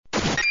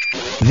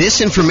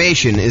This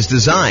information is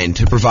designed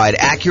to provide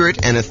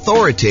accurate and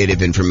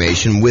authoritative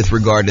information with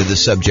regard to the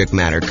subject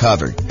matter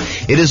covered.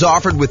 It is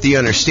offered with the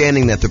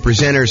understanding that the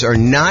presenters are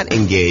not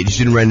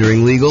engaged in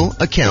rendering legal,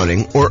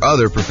 accounting, or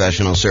other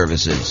professional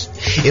services.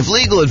 If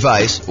legal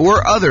advice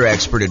or other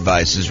expert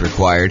advice is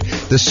required,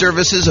 the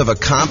services of a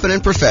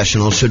competent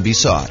professional should be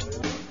sought.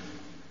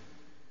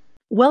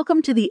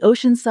 Welcome to the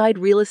Oceanside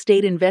Real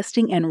Estate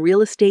Investing and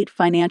Real Estate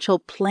Financial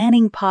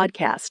Planning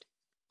Podcast.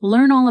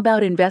 Learn all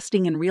about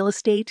investing in real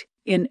estate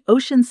in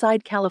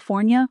Oceanside,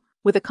 California,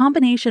 with a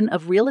combination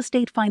of real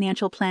estate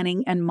financial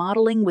planning and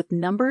modeling with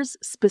numbers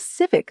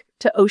specific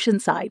to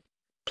Oceanside,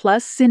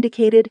 plus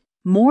syndicated,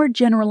 more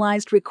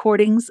generalized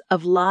recordings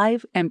of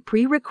live and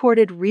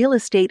pre-recorded real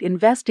estate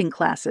investing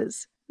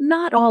classes,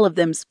 not all of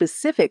them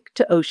specific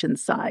to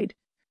Oceanside.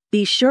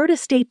 Be sure to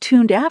stay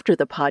tuned after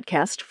the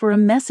podcast for a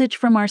message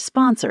from our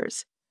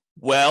sponsors.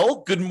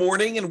 Well, good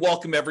morning and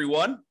welcome,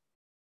 everyone.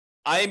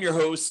 I am your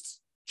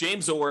host,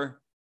 James Orr,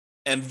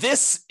 and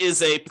this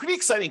is a pretty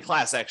exciting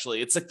class,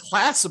 actually. It's a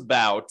class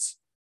about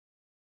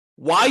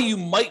why you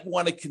might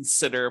want to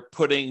consider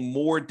putting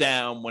more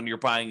down when you're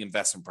buying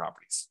investment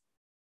properties.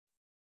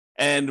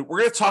 And we're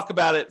going to talk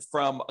about it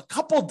from a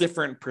couple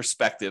different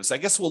perspectives. I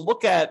guess we'll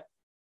look at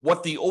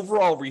what the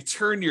overall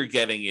return you're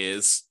getting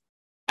is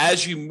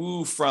as you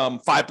move from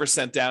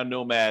 5% down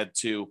Nomad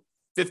to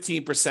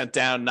 15%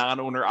 down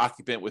non-owner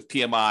occupant with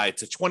PMI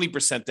to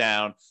 20%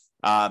 down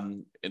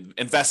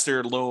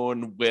investor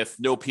loan with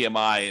no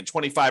PMI and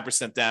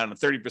 25% down and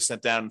 30%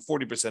 down and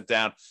 40%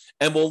 down.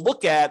 And we'll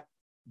look at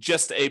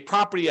just a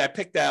property I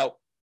picked out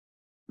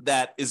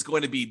that is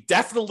going to be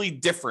definitely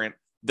different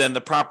than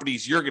the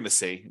properties you're going to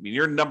see. I mean,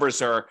 your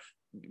numbers are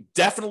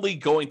definitely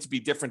going to be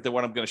different than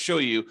what I'm going to show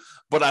you,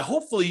 but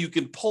hopefully you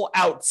can pull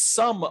out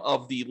some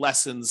of the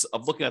lessons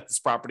of looking at this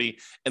property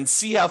and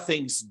see how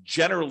things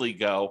generally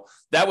go.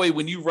 That way,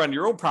 when you run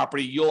your own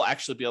property, you'll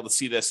actually be able to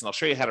see this, and I'll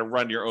show you how to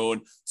run your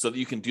own so that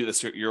you can do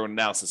this, your own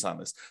analysis on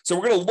this. So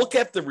we're going to look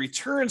at the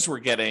returns we're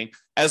getting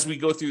as we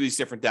go through these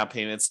different down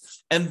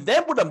payments. And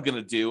then what I'm going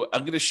to do,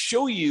 I'm going to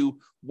show you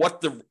what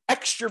the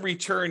extra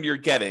return you're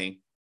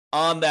getting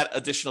on that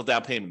additional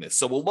down payment is.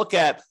 So we'll look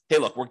at, hey,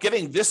 look, we're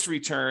getting this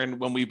return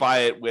when we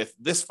buy it with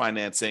this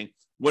financing.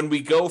 When we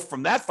go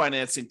from that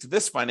financing to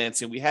this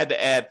financing, we had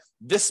to add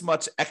this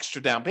much extra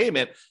down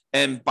payment.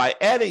 And by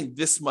adding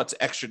this much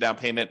extra down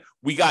payment,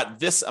 we got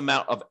this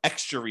amount of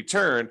extra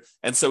return.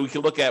 And so we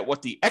can look at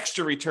what the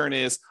extra return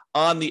is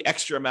on the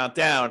extra amount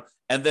down,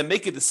 and then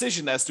make a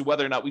decision as to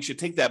whether or not we should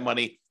take that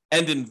money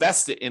and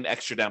invest it in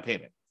extra down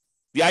payment.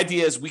 The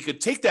idea is we could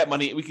take that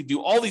money and we could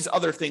do all these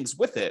other things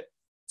with it.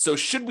 So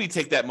should we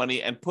take that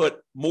money and put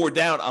more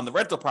down on the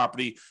rental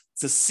property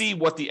to see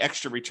what the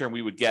extra return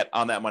we would get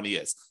on that money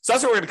is? So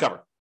that's what we're going to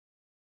cover.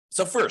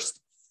 So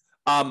first,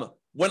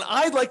 when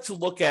I like to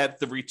look at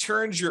the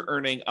returns you're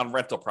earning on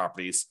rental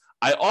properties,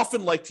 I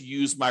often like to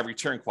use my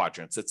return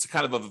quadrants. It's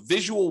kind of a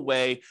visual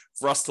way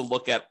for us to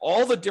look at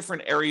all the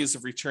different areas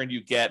of return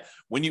you get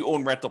when you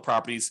own rental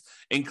properties,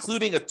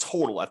 including a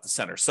total at the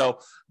center. So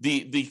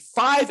the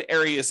 5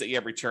 areas that you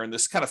have return,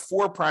 there's kind of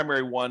 4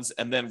 primary ones,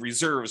 and then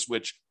reserves,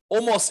 which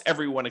almost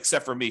everyone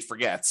except for me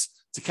forgets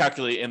to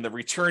calculate in the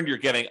return you're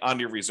getting on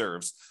your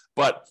reserves.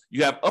 But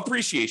you have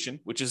appreciation,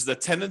 which is the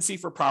tendency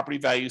for property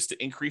values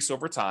to increase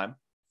over time.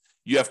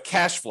 You have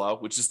cash flow,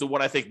 which is the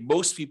one I think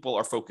most people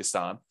are focused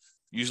on.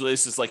 Usually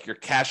this is like your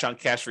cash on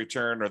cash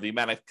return or the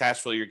amount of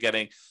cash flow you're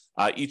getting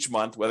each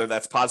month, whether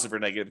that's positive or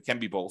negative. It can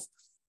be both.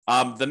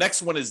 The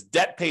next one is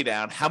debt pay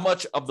down. How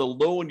much of the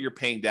loan you're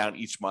paying down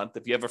each month.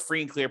 If you have a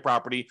free and clear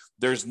property,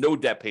 there's no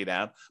debt pay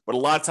down. But a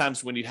lot of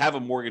times when you have a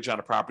mortgage on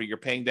a property, you're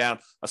paying down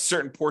a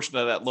certain portion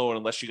of that loan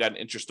unless you got an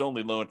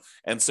interest-only loan.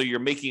 And so you're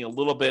making a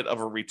little bit of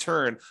a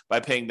return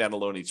by paying down a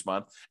loan each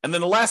month. And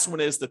then the last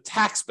one is the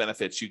tax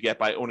benefits you get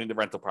by owning the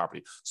rental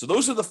property. So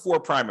those are the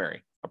 4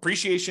 primary: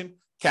 appreciation,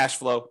 cash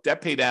flow,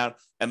 debt pay down,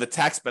 and the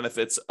tax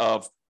benefits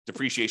of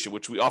depreciation,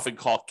 which we often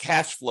call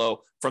cash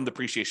flow from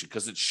depreciation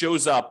because it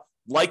shows up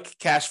like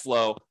cash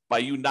flow by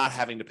you not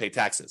having to pay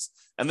taxes.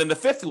 And then the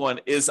 5th one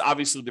is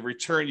obviously the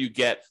return you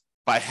get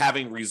by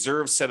having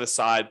reserves set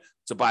aside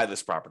to buy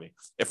this property.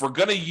 If we're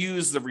going to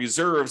use the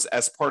reserves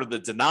as part of the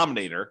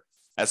denominator,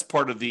 as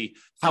part of the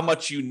how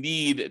much you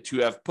need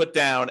to have put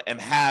down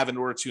and have in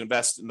order to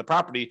invest in the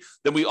property,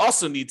 then we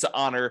also need to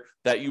honor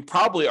that you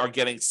probably are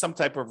getting some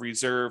type of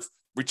reserve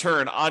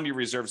return on your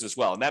reserves as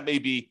well. And that may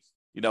be,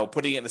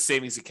 putting it in a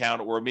savings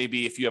account, or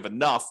maybe if you have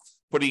enough,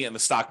 putting it in the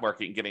stock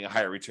market and getting a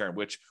higher return,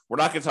 which we're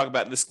not going to talk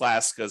about in this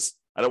class because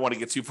I don't want to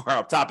get too far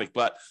off topic,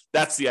 but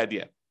that's the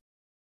idea.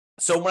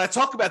 So when I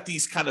talk about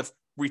these kind of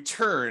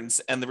returns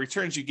and the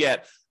returns you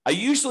get, I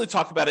usually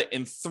talk about it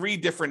in 3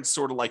 different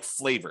sort of like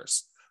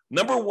flavors.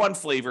 Number 1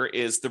 flavor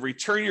is the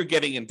return you're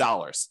getting in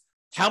dollars.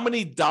 How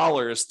many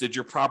dollars did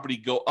your property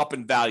go up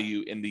in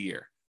value in the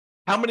year?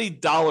 How many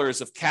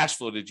dollars of cash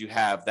flow did you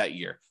have that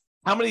year?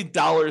 How many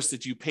dollars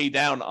did you pay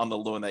down on the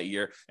loan that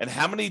year? And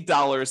how many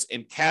dollars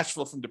in cash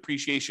flow from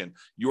depreciation,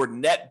 your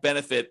net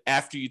benefit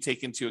after you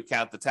take into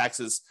account the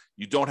taxes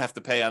you don't have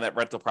to pay on that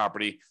rental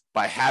property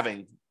by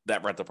having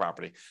that rental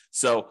property.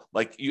 So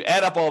like you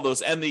add up all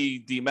those and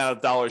the amount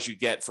of dollars you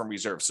get from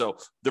reserve. So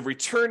the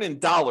return in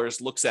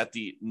dollars looks at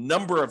the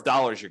number of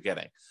dollars you're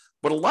getting.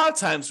 But a lot of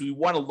times we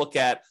want to look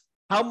at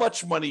how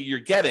much money you're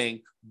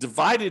getting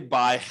divided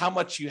by how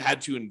much you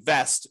had to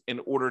invest in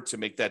order to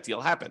make that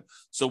deal happen.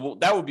 So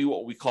that would be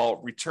what we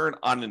call return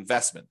on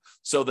investment.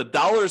 So the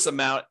dollars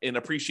amount in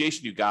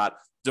appreciation you got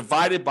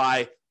divided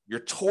by your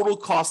total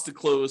cost to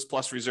close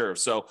plus reserve.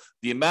 So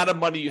the amount of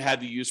money you had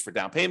to use for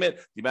down payment,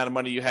 the amount of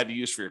money you had to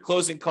use for your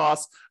closing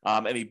costs,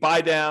 any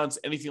buy downs,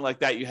 anything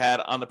like that you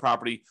had on the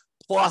property,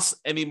 plus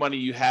any money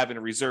you have in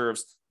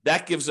reserves,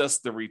 that gives us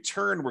the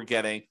return we're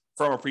getting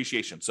from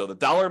appreciation. So the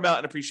dollar amount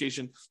in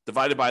appreciation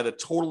divided by the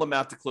total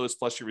amount to close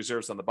plus your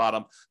reserves on the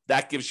bottom,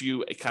 that gives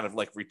you a kind of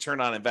like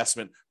return on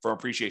investment from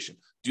appreciation.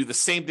 Do the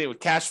same thing with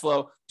cash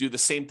flow, do the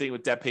same thing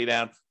with debt pay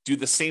down, do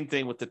the same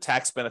thing with the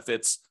tax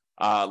benefits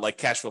like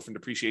cash flow from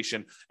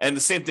depreciation, and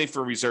the same thing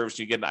for reserves.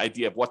 You get an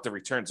idea of what the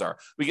returns are.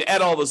 We can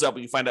add all those up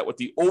and you find out what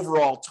the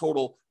overall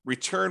total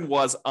return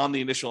was on the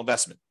initial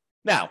investment.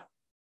 Now,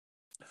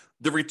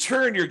 the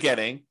return you're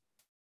getting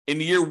in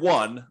year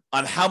one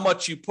on how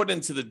much you put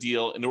into the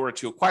deal in order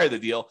to acquire the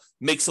deal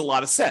makes a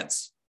lot of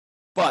sense.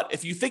 But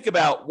if you think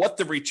about what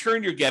the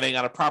return you're getting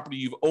on a property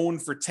you've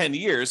owned for 10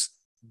 years,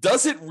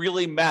 does it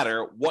really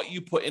matter what you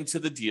put into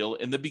the deal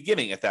in the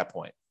beginning at that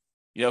point?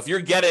 If you're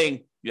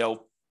getting,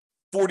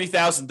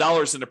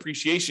 $40,000 in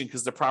appreciation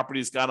because the property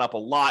has gone up a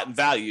lot in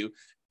value,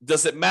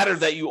 does it matter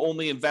that you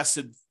only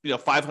invested,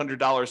 $500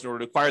 in order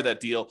to acquire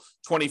that deal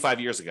 25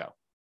 years ago?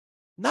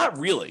 Not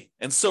really.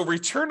 And so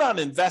return on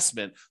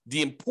investment,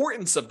 the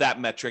importance of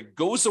that metric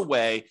goes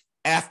away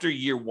after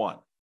year one.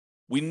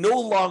 We no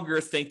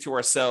longer think to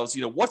ourselves,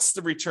 what's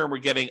the return we're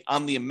getting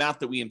on the amount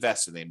that we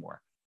invested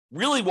anymore?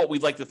 Really what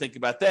we'd like to think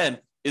about then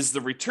is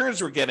the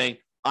returns we're getting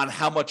on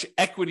how much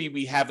equity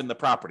we have in the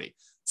property.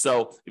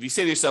 So if you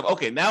say to yourself,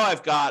 okay, now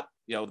I've got,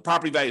 the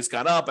property value has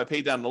gone up, I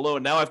paid down the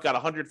loan, now I've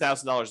got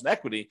 $100,000 in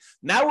equity.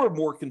 Now we're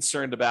more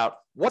concerned about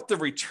what the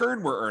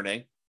return we're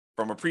earning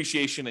from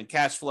appreciation and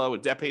cash flow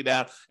and debt pay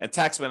down and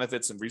tax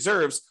benefits and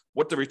reserves,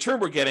 what the return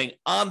we're getting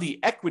on the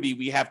equity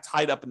we have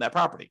tied up in that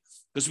property.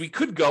 Because we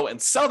could go and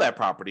sell that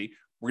property,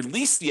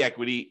 release the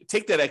equity,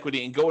 take that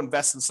equity and go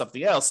invest in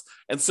something else.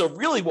 And so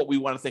really what we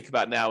want to think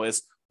about now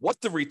is what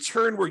the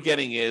return we're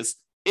getting is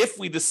if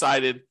we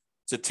decided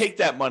to take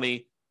that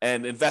money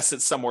and invest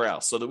it somewhere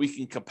else so that we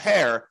can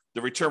compare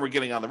the return we're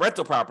getting on the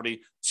rental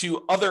property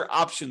to other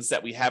options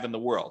that we have in the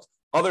world.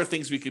 Other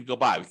things we could go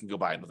buy. We can go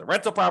buy another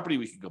rental property.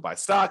 We can go buy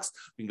stocks.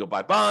 We can go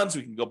buy bonds.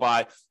 We can go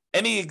buy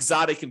any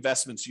exotic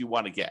investments you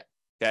want to get.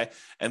 Okay.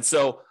 And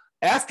so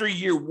after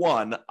year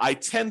one, I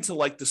tend to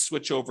like to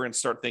switch over and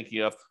start thinking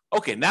of,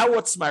 okay, now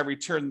what's my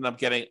return that I'm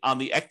getting on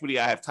the equity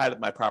I have tied up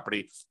in my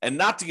property? And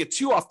not to get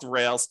too off the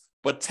rails,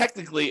 but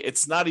technically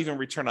it's not even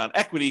return on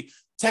equity.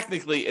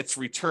 Technically it's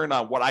return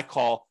on what I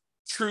call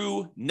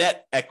true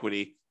net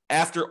equity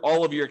after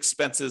all of your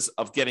expenses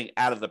of getting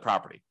out of the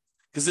property.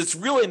 Because it's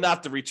really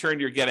not the return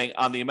you're getting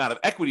on the amount of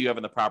equity you have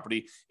in the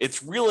property.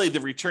 It's really the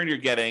return you're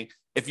getting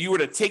if you were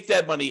to take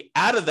that money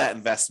out of that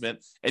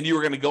investment and you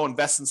were going to go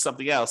invest in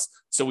something else.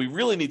 So we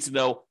really need to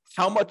know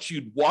how much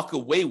you'd walk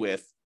away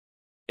with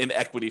in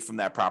equity from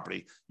that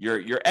property.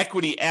 Your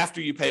equity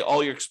after you pay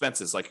all your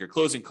expenses, like your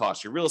closing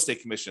costs, your real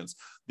estate commissions,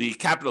 the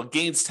capital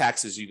gains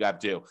taxes you got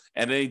due,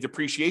 and any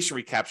depreciation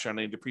recapture on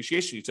any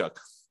depreciation you took.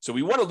 So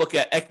we want to look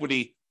at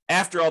equity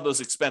after all those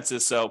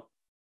expenses. So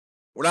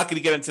we're not going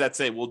to get into that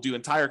today. We'll do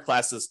entire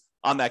classes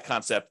on that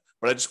concept,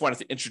 but I just wanted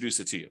to introduce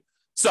it to you.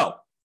 So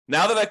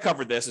now that I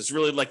covered this, it's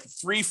really like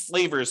three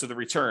flavors of the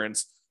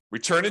returns: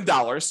 return in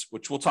dollars,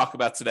 which we'll talk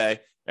about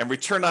today, and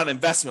return on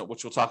investment,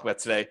 which we'll talk about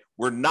today.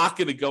 We're not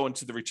going to go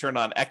into the return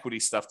on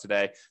equity stuff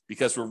today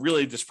because we're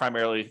really just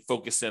primarily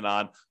focusing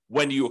on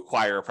when you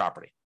acquire a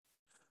property.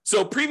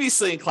 So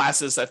previously in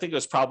classes, I think it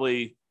was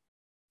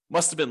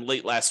must have been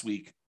late last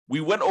week,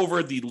 we went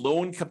over the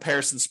loan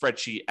comparison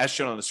spreadsheet as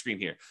shown on the screen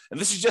here. And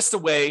this is just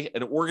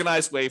an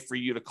organized way for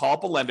you to call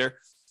up a lender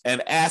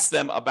and ask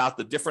them about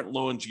the different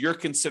loans you're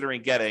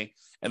considering getting.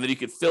 And then you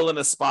could fill in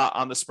a spot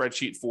on the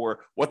spreadsheet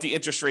for what the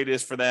interest rate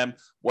is for them,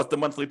 what the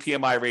monthly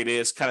PMI rate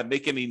is, kind of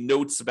make any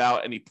notes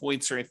about any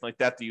points or anything like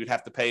that that you'd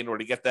have to pay in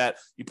order to get that.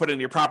 You put in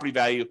your property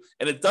value,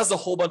 and it does a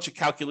whole bunch of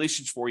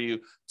calculations for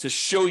you to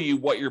show you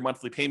what your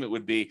monthly payment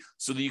would be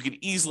so that you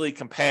can easily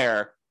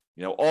compare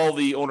all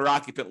the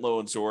owner-occupant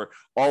loans or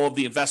all of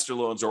the investor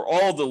loans or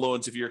all the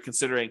loans if you're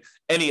considering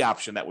any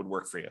option that would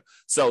work for you.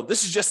 So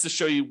this is just to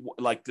show you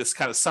like this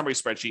kind of summary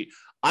spreadsheet.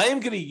 I am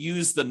going to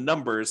use the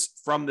numbers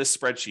from this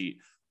spreadsheet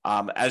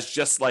as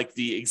just like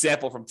the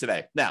example from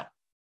today. Now,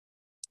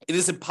 it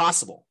is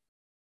impossible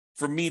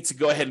for me to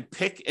go ahead and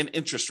pick an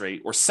interest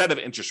rate or set of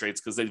interest rates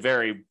because they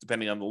vary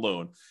depending on the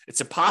loan.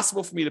 It's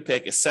impossible for me to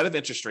pick a set of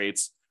interest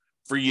rates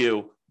for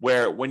you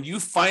where when you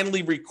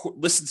finally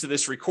listen to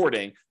this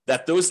recording,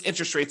 that those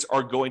interest rates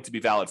are going to be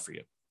valid for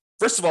you.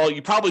 First of all,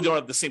 you probably don't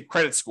have the same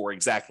credit score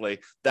exactly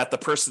that the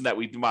person that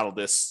we modeled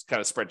this kind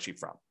of spreadsheet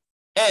from.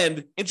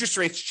 And interest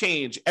rates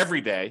change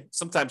every day,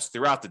 sometimes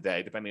throughout the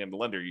day, depending on the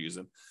lender you're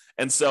using.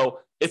 And so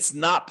it's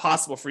not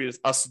possible for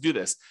us to do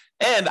this.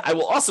 And I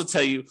will also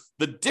tell you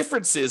the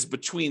differences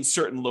between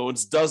certain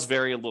loans does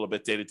vary a little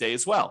bit day to day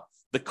as well.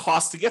 The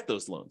cost to get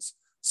those loans.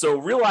 So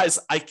realize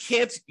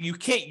you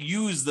can't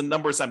use the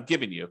numbers I'm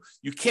giving you.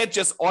 You can't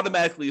just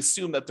automatically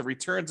assume that the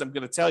returns I'm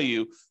going to tell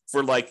you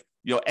for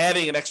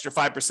adding an extra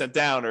 5%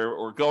 down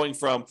or going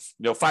from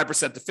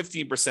 5% to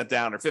 15%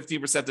 down or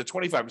 15% to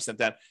 25%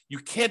 down. You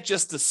can't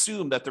just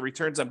assume that the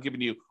returns I'm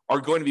giving you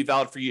are going to be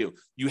valid for you.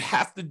 You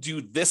have to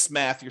do this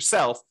math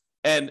yourself.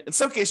 And in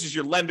some cases,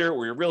 your lender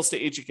or your real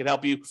estate agent can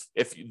help you.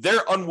 If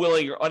they're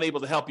unwilling or unable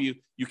to help you,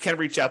 you can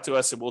reach out to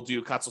us and we'll do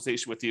a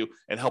consultation with you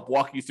and help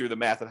walk you through the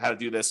math on how to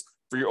do this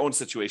for your own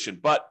situation.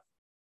 But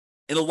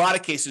in a lot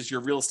of cases, your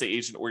real estate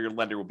agent or your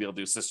lender will be able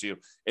to assist you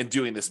in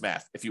doing this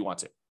math if you want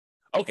to.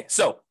 Okay,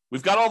 so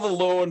we've got all the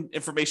loan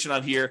information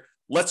on here.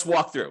 Let's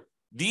walk through.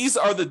 These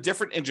are the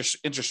different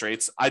interest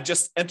rates. I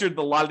just entered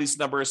a lot of these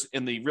numbers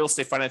in the Real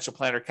Estate Financial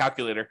Planner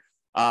calculator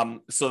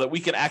so that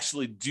we can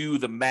actually do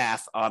the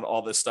math on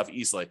all this stuff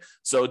easily.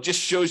 So it just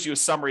shows you a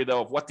summary,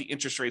 though, of what the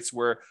interest rates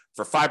were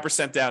for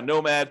 5% down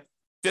Nomad,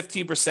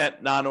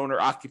 15% non-owner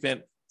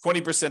occupant,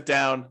 20%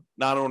 down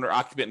non-owner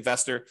occupant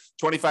investor,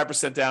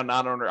 25% down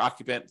non-owner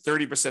occupant,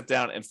 30%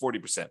 down, and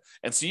 40%.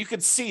 And so you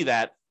can see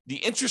that the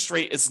interest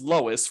rate is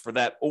lowest for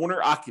that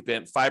owner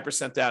occupant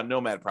 5% down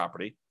Nomad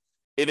property.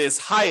 It is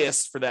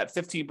highest for that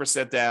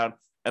 15% down,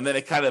 and then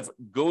it kind of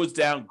goes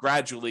down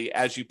gradually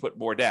as you put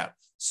more down.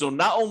 So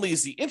not only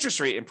is the interest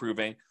rate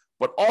improving,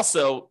 but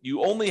also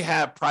you only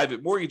have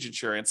private mortgage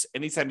insurance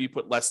anytime you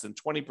put less than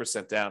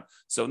 20% down.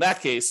 So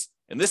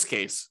in this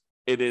case,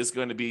 it is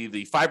going to be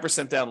the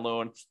 5% down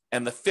loan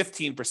and the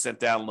 15%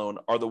 down loan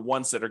are the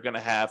ones that are going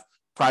to have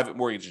private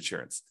mortgage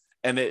insurance.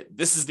 And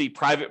this is the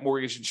private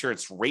mortgage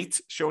insurance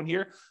rate shown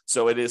here.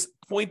 So it is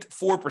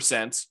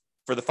 0.4%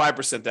 for the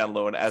 5% down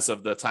loan as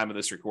of the time of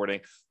this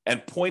recording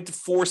and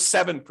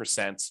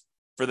 0.47%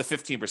 for the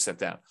 15%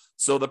 down.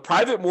 So the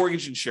private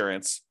mortgage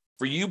insurance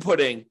for you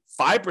putting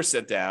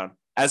 5% down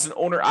as an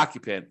owner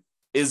occupant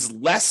is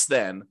less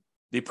than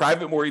the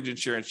private mortgage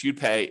insurance you'd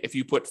pay if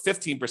you put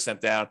 15%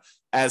 down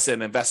as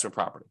an investment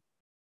property.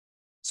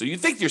 So you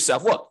think to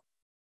yourself, look,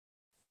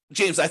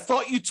 James, I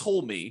thought you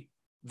told me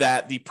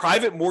that the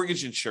private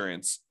mortgage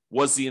insurance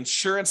was the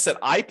insurance that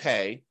I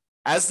pay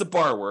as the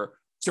borrower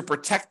to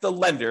protect the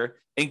lender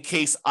in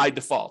case I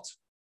default.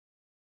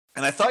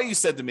 And I thought you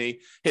said to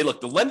me, hey,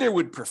 look, the lender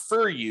would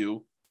prefer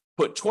you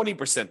put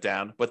 20%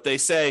 down, but they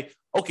say,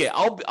 okay,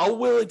 I'll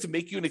willing to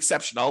make you an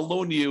exception. I'll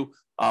loan you,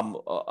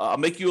 I'll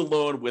make you a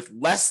loan with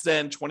less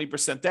than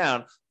 20%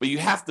 down, but you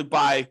have to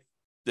buy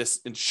this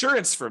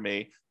insurance for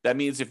me. That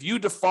means if you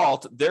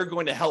default, they're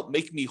going to help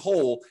make me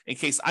whole in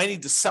case I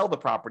need to sell the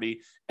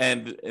property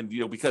and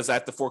because I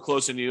have to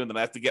foreclose on you and then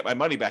I have to get my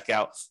money back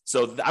out.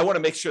 So I want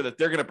to make sure that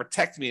they're going to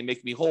protect me and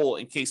make me whole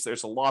in case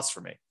there's a loss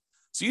for me.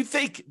 So you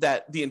think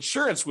that the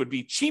insurance would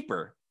be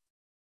cheaper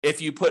if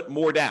you put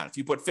more down, if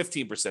you put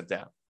 15%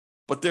 down.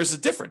 But there's a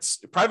difference.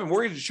 Private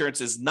mortgage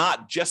insurance is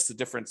not just the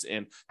difference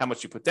in how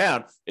much you put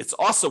down. It's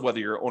also whether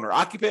you're an owner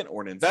occupant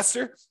or an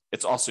investor.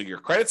 It's also your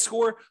credit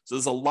score. So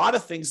there's a lot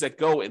of things that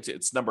go into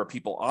its number of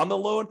people on the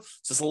loan.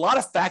 So there's a lot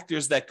of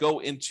factors that go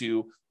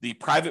into the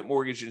private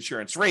mortgage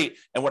insurance rate.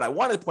 And what I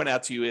want to point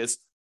out to you is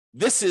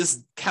this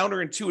is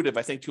counterintuitive,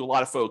 I think, to a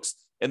lot of folks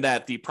in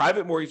that the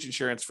private mortgage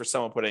insurance for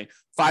someone putting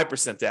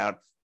 5% down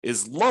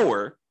is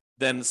lower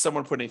than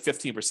someone putting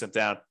 15%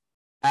 down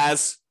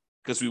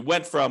because we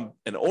went from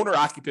an owner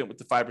occupant with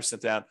the 5%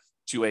 down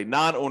to a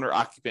non-owner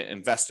occupant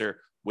investor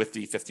with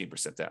the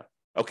 15% down.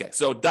 Okay,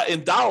 so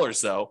in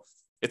dollars, though,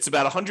 it's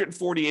about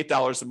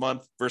 $148 a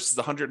month versus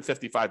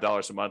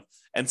 $155 a month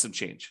and some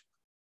change.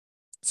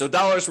 So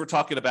dollars, we're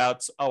talking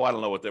about, I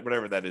don't know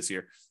whatever that is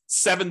here,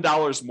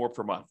 $7 more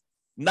per month.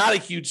 Not a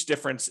huge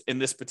difference in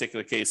this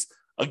particular case.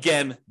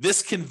 Again,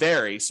 this can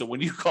vary. So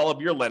when you call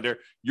up your lender,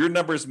 your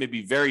numbers may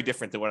be very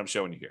different than what I'm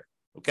showing you here.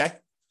 Okay?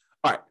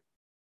 All right.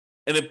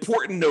 An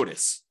important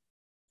notice.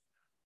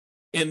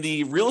 In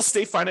the Real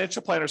Estate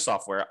Financial Planner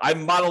software, I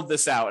modeled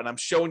this out and I'm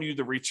showing you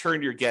the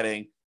return you're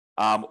getting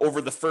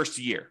over the first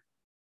year.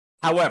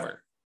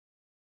 However,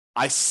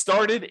 I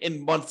started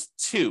in month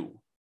 2.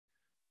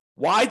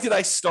 Why did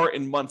I start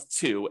in month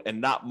 2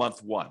 and not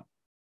month 1?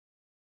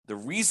 The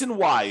reason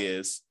why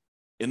is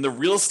in the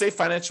Real Estate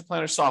Financial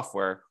Planner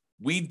software,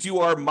 we do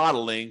our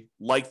modeling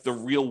like the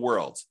real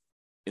world.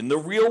 In the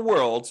real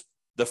world,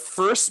 the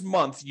first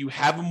month you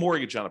have a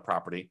mortgage on a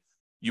property,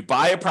 you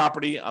buy a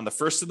property on the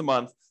first of the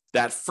month,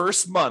 that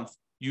first month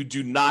you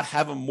do not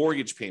have a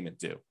mortgage payment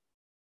due.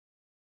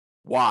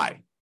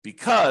 Why?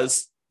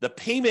 Because the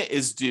payment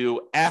is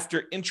due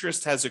after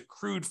interest has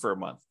accrued for a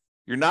month.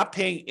 You're not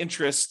paying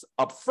interest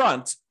up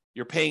front,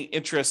 you're paying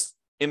interest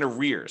in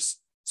arrears.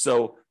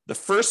 So the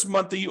first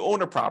month that you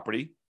own a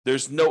property,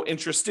 there's no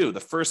interest due. The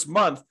first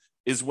month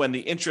is when the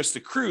interest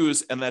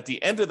accrues, and at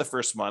the end of the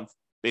first month,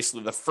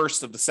 basically the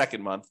first of the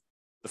second month,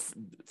 the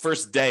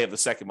first day of the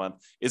second month,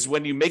 is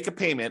when you make a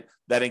payment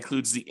that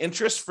includes the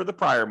interest for the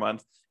prior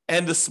month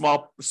and a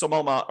small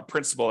amount of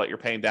principal that you're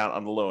paying down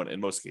on the loan in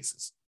most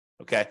cases.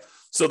 Okay.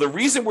 So the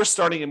reason we're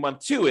starting in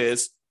month 2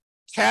 is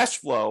cash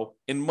flow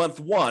in month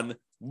 1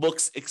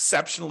 looks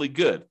exceptionally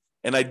good.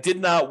 And I did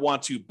not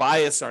want to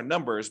bias our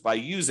numbers by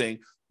using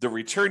the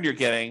return you're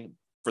getting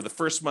for the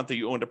first month that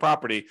you owned a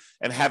property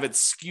and have it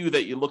skew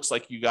that it looks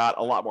like you got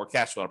a lot more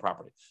cash flow on a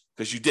property,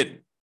 because you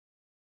didn't.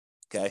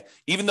 Okay.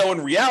 Even though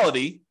in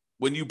reality,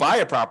 when you buy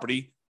a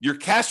property, your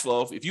cash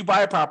flow, if you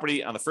buy a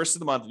property on the first of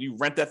the month and you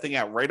rent that thing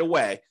out right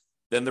away,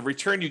 then the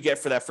return you get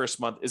for that first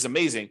month is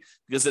amazing,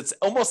 because it's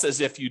almost as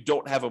if you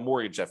don't have a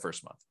mortgage that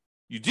first month.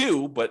 You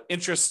do, but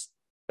interest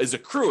is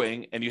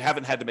accruing and you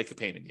haven't had to make a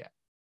payment yet.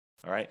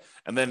 All right.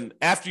 And then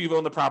after you've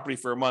owned the property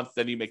for a month,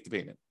 then you make the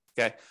payment.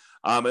 Okay.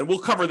 And we'll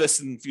cover this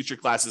in future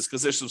classes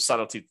because there's some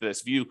subtlety to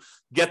this. If you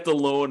get the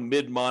loan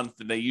mid-month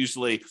and they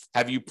usually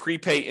have you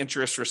prepay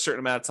interest for a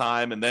certain amount of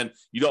time, and then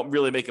you don't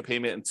really make a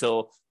payment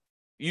until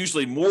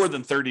usually more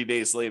than 30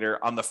 days later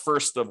on the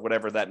first of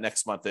whatever that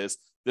next month is.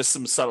 There's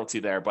some subtlety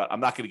there, but I'm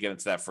not going to get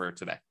into that for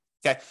today.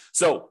 Okay.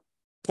 So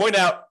point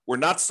out, we're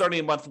not starting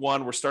in month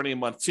 1, we're starting in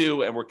month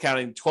 2, and we're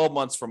counting 12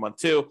 months for month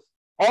 2.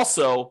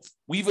 Also,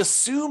 we've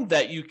assumed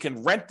that you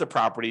can rent the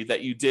property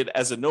that you did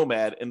as a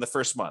nomad in the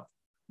first month,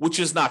 which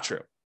is not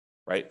true,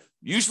 right?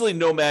 Usually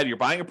nomad, you're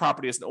buying a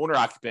property as an owner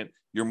occupant,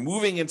 you're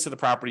moving into the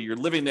property, you're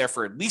living there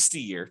for at least a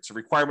year. It's a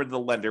requirement of the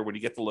lender when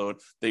you get the loan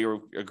that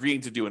you're agreeing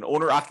to do an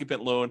owner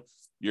occupant loan.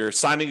 You're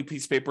signing a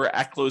piece of paper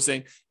at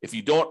closing. If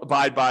you don't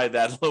abide by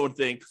that loan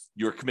thing,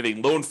 you're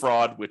committing loan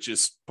fraud, which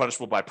is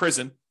punishable by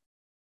prison.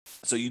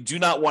 So you do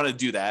not want to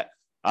do that.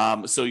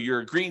 So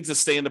you're agreeing to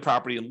stay in the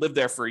property and live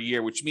there for a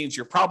year, which means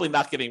you're probably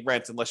not getting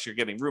rent unless you're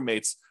getting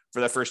roommates for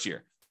that first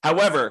year.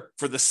 However,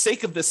 for the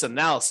sake of this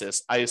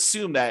analysis, I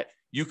assume that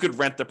you could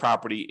rent the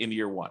property in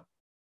year 1.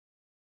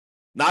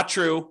 Not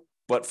true,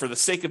 but for the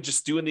sake of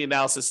just doing the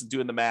analysis and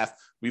doing the math,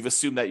 we've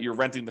assumed that you're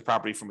renting the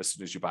property from as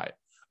soon as you buy it.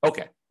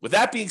 Okay, with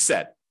that being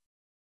said,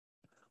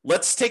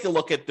 let's take a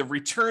look at the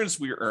returns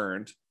we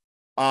earned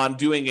on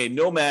doing a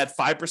nomad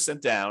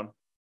 5% down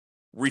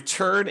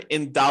return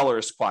in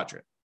dollars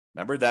quadrant.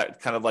 Remember that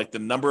kind of like the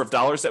number of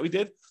dollars that we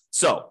did?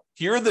 So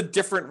here are the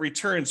different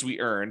returns we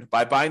earned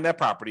by buying that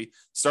property,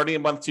 starting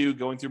in month 2,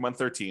 going through month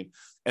 13.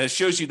 And it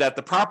shows you that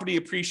the property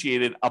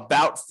appreciated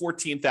about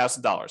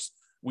 $14,000.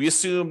 We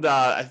assumed,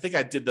 I think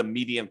I did the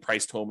median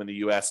priced home in the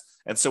US.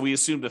 And so we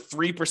assumed a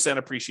 3%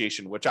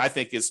 appreciation, which I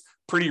think is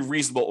pretty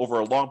reasonable over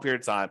a long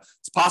period of time.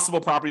 It's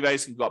possible property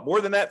values can go up more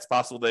than that. It's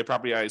possible that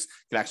property values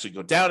can actually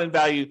go down in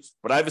value.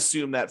 But I've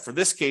assumed that for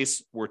this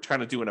case, we're trying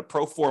to do in a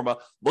pro forma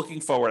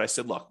looking forward. I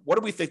said, look, what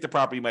do we think the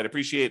property might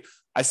appreciate?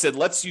 I said,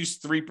 let's use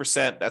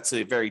 3%. That's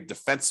a very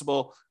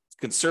defensible,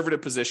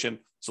 conservative position.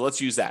 So let's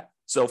use that.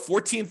 So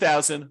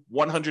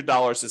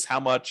 $14,100 is how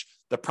much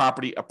the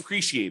property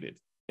appreciated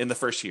in the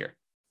first year.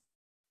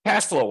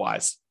 Cash flow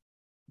wise,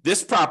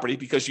 this property,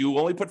 because you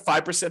only put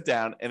 5%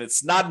 down and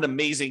it's not an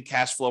amazing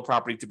cash flow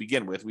property to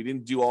begin with, we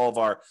didn't do all of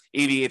our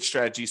 88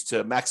 strategies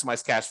to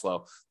maximize cash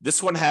flow.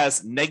 This one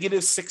has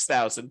negative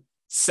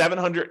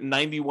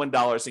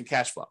 $6,791 in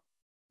cash flow.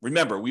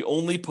 Remember, we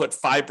only put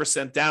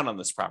 5% down on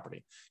this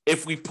property.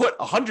 If we put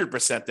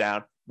 100%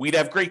 down, we'd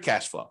have great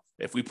cash flow.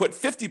 If we put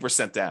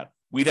 50% down,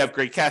 we'd have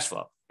great cash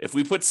flow. If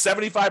we put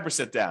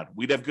 75% down,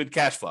 we'd have good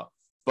cash flow.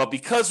 But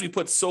because we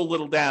put so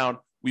little down,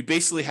 we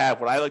basically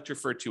have what I like to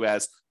refer to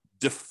as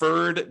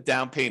deferred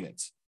down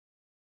payments,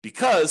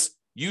 because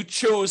you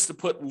chose to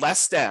put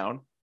less down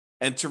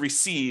and to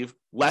receive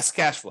less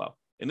cash flow.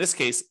 In this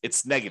case,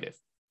 it's negative.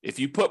 If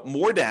you put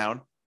more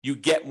down, you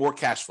get more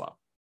cash flow.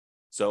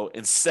 So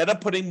instead of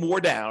putting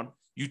more down,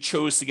 you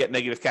chose to get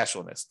negative cash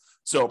flow in this.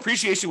 So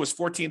appreciation was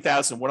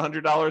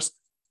 $14,100.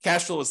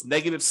 Cash flow was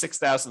negative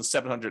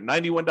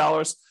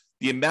 $6,791.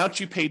 The amount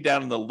you paid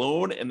down in the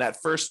loan in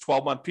that first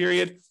 12-month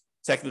period,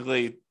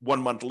 technically 1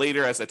 month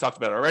later, as I talked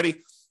about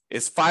already,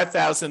 is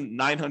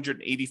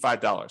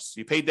 $5,985. So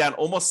you paid down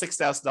almost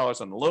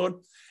 $6,000 on the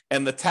loan,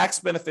 and the tax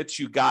benefits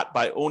you got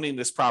by owning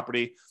this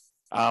property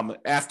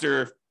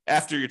after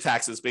your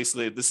taxes,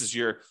 basically this is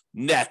your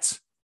net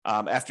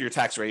after your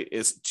tax rate,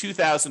 is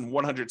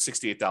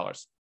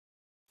 $2,168.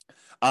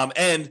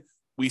 And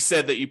we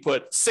said that you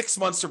put 6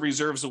 months of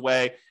reserves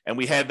away, and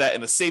we had that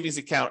in a savings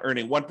account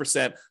earning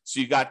 1%. So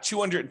you got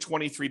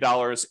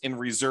 $223 in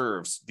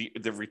reserves,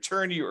 the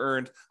return you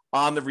earned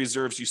on the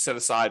reserves you set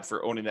aside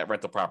for owning that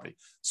rental property.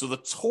 So the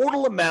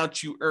total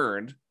amount you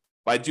earned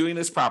by doing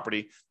this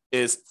property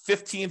is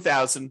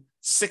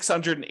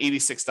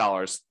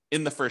 $15,686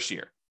 in the first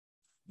year.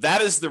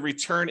 That is the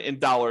return in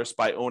dollars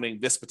by owning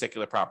this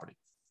particular property.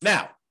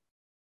 Now,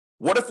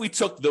 what if we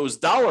took those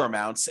dollar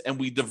amounts and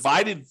we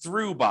divided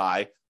through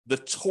by the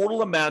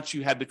total amount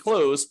you had to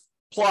close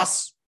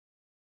plus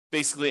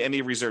basically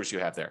any reserves you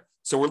have there?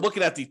 So we're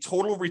looking at the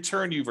total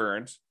return you've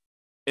earned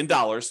in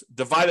dollars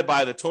divided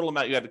by the total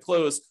amount you had to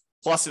close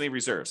plus any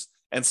reserves.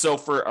 And so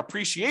for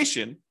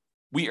appreciation,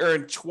 we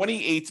earned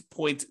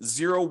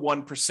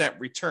 28.01%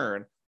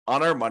 return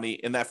on our money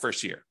in that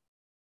first year.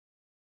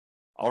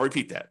 I'll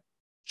repeat that.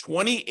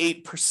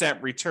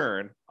 28%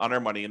 return on our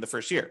money in the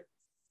first year.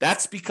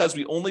 That's because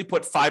we only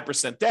put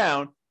 5%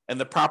 down and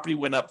the property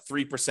went up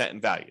 3% in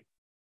value.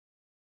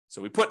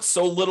 So we put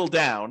so little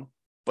down,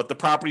 but the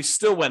property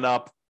still went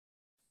up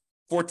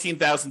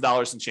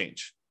 $14,000 and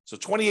change. So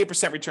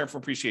 28% return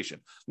from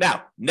appreciation.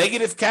 Now,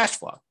 negative cash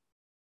flow.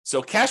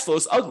 So cash flow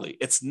is ugly.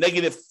 It's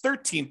negative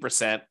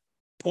 13%,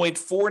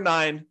 negative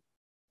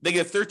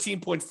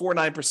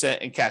 13.49%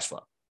 in cash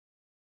flow.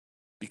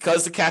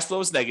 Because the cash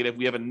flow is negative,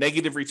 we have a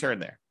negative return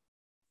there.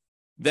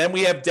 Then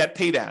we have debt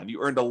pay down.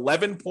 You earned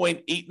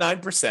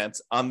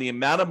 11.89% on the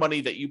amount of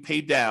money that you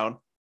paid down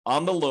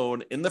on the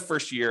loan in the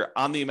first year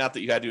on the amount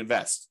that you had to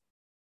invest.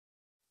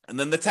 And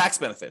then the tax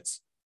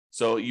benefits.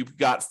 So you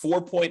got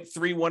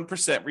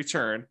 4.31%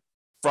 return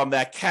from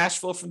that cash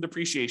flow from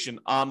depreciation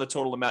on the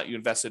total amount you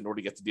invested in order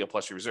to get the deal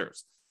plus your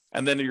reserves.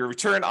 And then your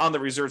return on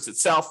the reserves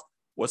itself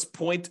was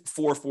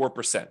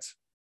 0.44%.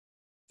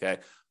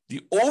 Okay.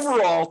 The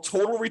overall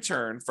total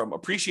return from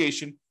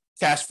appreciation,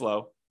 cash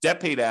flow, debt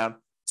pay down,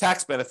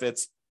 tax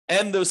benefits,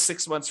 and those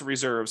 6 months of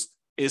reserves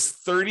is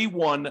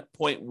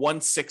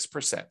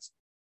 31.16%.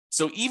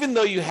 So even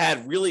though you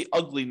had really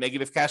ugly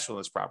negative cash flow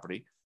in this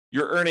property,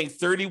 you're earning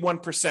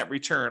 31%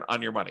 return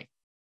on your money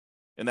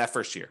in that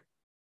first year.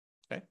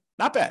 Okay,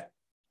 not bad.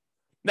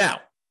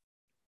 Now,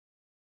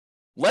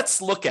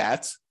 let's look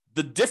at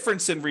the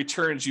difference in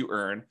returns you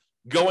earn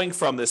going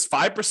from this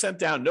 5%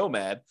 down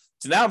nomad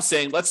to now I'm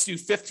saying, let's do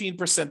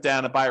 15%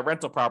 down and buy a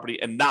rental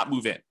property and not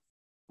move in.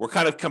 We're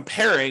kind of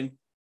comparing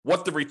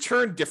what the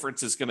return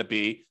difference is going to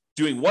be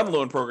doing one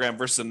loan program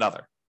versus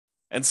another.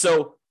 And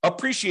so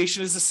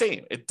appreciation is the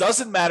same. It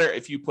doesn't matter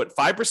if you put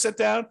 5%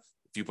 down,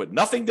 if you put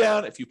nothing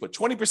down, if you put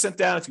 20%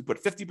 down, if you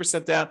put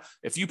 50% down,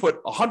 if you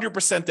put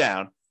 100%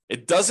 down,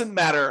 it doesn't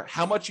matter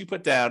how much you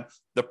put down.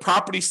 The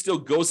property still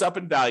goes up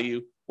in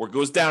value or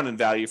goes down in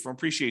value from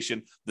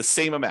appreciation the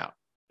same amount.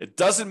 It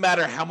doesn't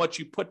matter how much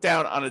you put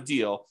down on a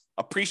deal.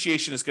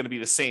 Appreciation is going to be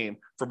the same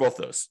for both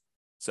those.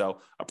 So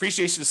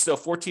appreciation is still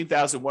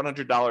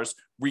 $14,100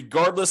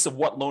 regardless of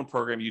what loan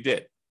program you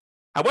did.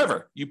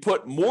 However, you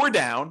put more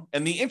down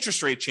and the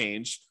interest rate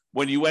changed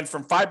when you went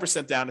from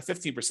 5% down to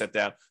 15%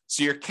 down.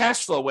 So your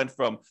cash flow went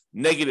from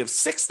negative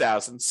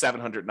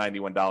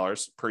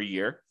 $6,791 per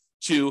year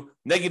to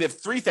negative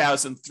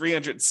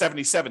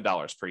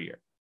 $3,377 per year.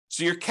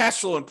 So your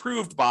cash flow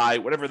improved by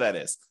whatever that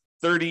is,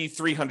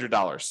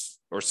 $3,300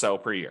 or so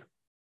per year.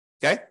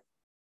 Okay.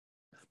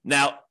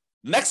 Now,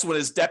 next one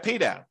is debt pay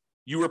down.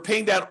 You were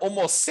paying down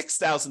almost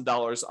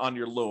 $6,000 on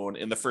your loan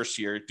in the first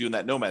year doing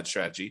that nomad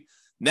strategy.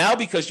 Now,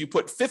 because you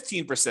put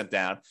 15%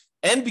 down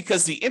and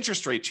because the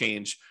interest rate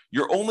changed,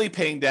 you're only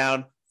paying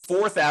down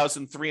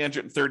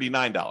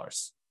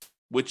 $4,339,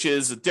 which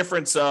is a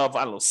difference of,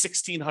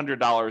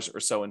 $1,600 or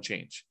so in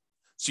change.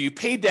 So you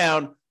paid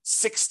down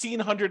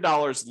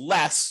 $1,600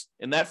 less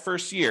in that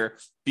first year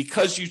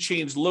because you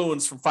changed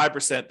loans from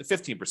 5% to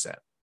 15%.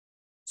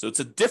 So it's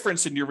a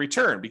difference in your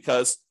return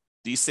because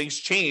these things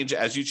change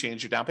as you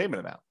change your down payment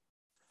amount.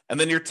 And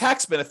then your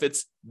tax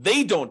benefits,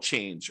 they don't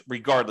change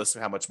regardless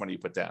of how much money you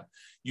put down.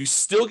 You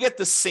still get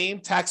the same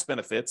tax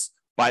benefits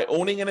by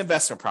owning an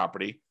investment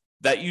property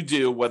that you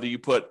do, whether you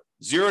put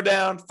 0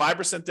 down,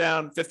 5%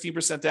 down,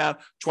 15% down,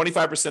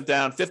 25%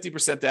 down,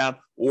 50% down,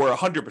 or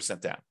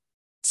 100% down.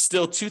 It's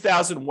still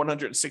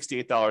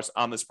 $2,168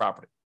 on this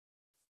property.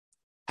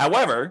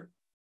 However,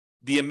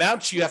 the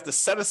amounts you have to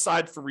set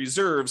aside for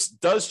reserves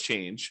does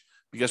change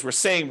because we're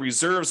saying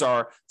reserves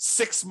are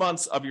 6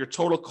 months of your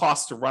total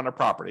cost to run a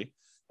property.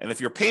 And if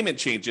your payment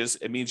changes,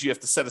 it means you have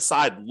to set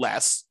aside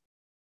less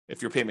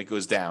if your payment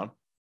goes down.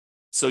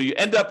 So you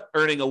end up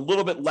earning a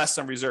little bit less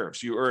on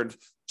reserves. You earned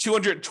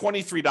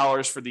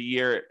 $223 for the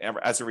year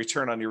as a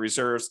return on your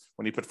reserves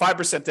when you put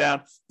 5%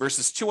 down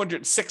versus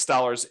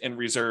 $206 in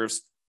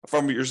reserves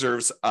from your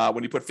reserves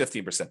when you put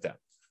 15% down.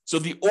 So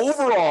the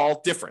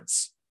overall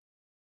difference,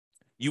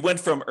 you went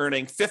from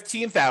earning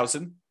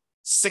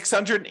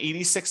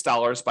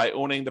 $15,686 by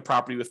owning the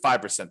property with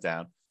 5%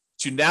 down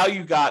to now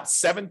you got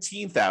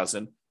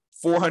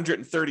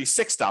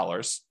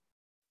 $17,436.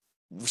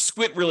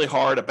 Squint really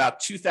hard, about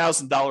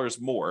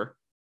 $2,000 more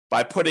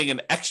by putting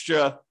an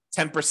extra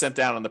 10%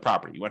 down on the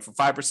property. You went from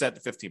 5%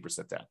 to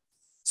 15% down.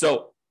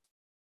 So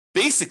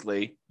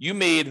basically, you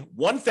made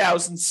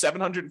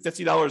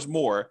 $1,750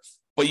 more,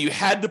 but you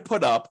had to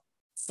put up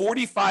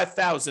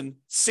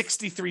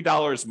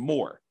 $45,063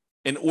 more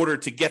in order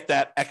to get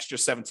that extra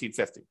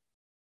 $1,750.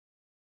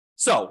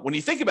 So when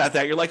you think about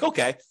that, you're like,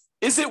 okay,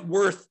 is it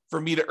worth for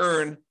me to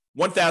earn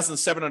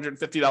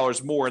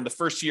 $1,750 more in the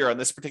first year on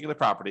this particular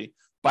property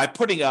by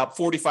putting up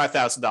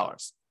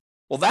 $45,000?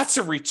 Well, that's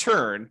a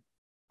return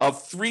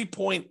of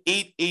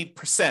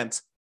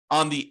 3.88%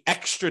 on the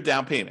extra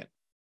down payment.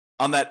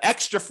 On that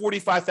extra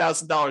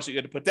 $45,000 you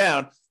had to put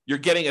down, you're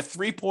getting a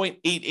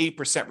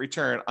 3.88%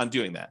 return on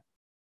doing that.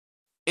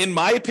 In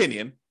my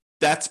opinion,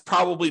 that's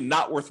probably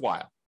not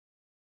worthwhile,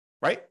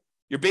 right?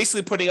 You're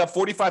basically putting up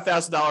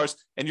 $45,000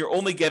 and you're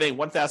only getting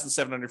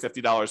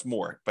 $1,750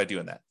 more by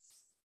doing that.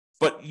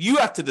 But you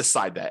have to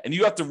decide that and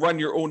you have to run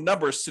your own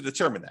numbers to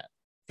determine that.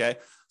 Okay.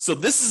 So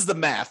this is the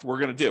math we're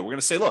going to do. We're going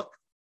to say, look,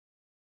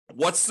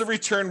 what's the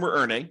return we're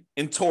earning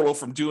in total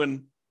from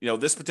doing,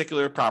 this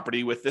particular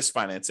property with this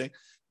financing?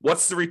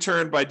 What's the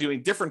return by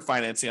doing different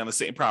financing on the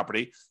same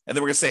property? And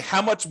then we're going to say,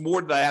 how much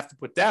more did I have to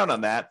put down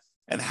on that?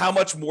 And how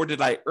much more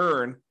did I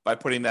earn by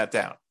putting that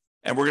down?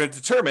 And we're going to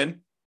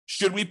determine,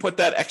 should we put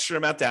that extra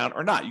amount down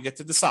or not? You get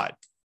to decide.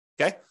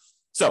 Okay.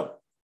 So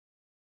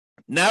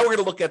now we're going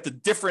to look at the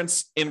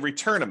difference in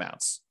return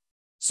amounts.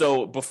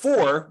 So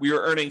before, we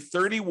were earning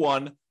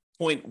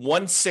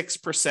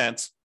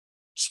 31.16%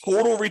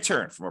 total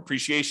return from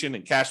appreciation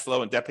and cash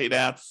flow and debt pay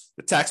down,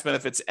 the tax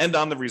benefits, and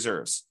on the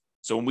reserves.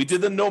 So when we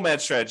did the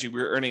Nomad strategy,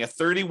 we were earning a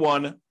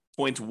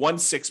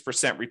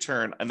 31.16%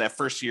 return in that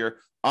first year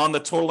on the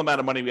total amount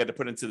of money we had to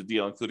put into the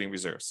deal, including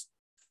reserves.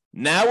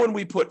 Now, when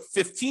we put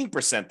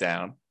 15%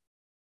 down,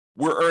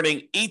 we're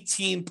earning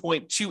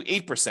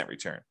 18.28%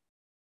 return.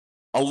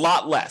 A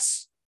lot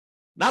less.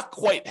 Not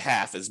quite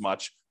half as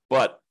much,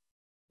 but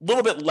a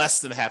little bit less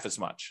than half as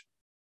much.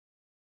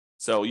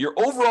 So your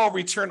overall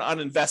return on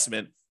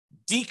investment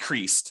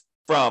decreased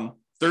from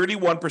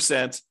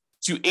 31%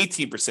 to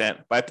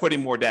 18% by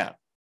putting more down.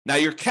 Now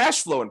your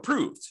cash flow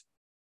improved,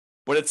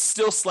 but it's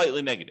still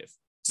slightly negative.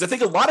 Because I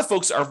think a lot of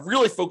folks are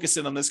really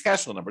focusing on this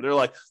cash flow number. They're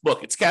like,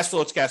 look, it's cash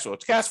flow, it's cash flow,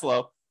 it's cash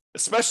flow,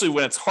 especially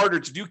when it's harder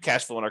to do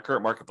cash flow in our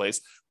current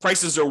marketplace.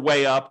 Prices are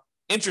way up,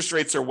 interest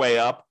rates are way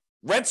up,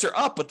 rents are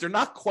up, but they're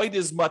not quite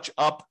as much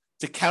up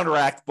to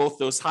counteract both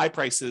those high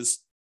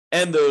prices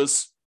and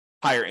those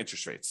higher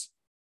interest rates.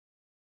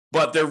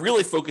 But they're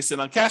really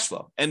focusing on cash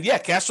flow. And yeah,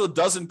 cash flow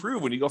does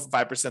improve when you go from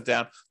 5%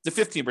 down to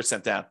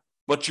 15% down,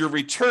 but your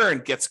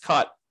return gets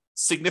cut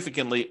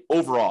significantly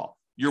overall.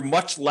 You're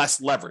much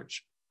less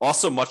leverage,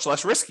 also much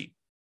less risky.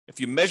 If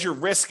you measure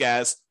risk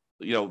as,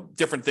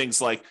 different things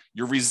like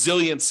your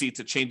resiliency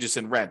to changes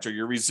in rent, or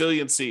your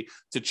resiliency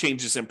to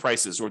changes in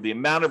prices, or the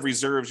amount of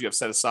reserves you have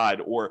set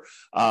aside, or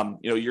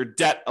your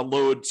debt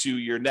load to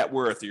your net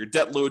worth, or your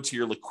debt load to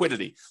your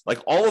liquidity, like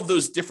all of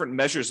those different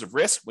measures of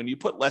risk, when you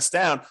put less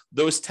down,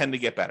 those tend to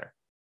get better.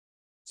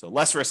 So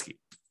less risky.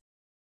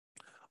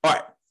 All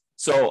right.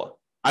 So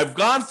I've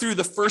gone through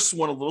the first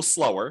one a little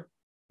slower.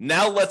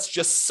 Now let's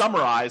just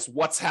summarize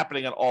what's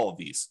happening on all of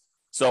these.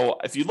 So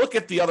if you look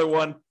at the other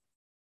one,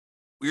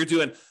 we were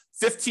doing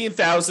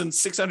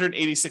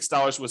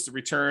 $15,686 was the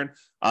return.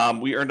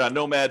 We earned on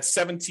Nomad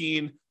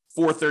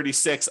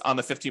 $17,436 on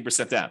the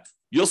 15% down.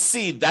 You'll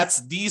see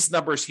that's these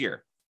numbers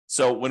here.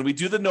 So when we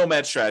do the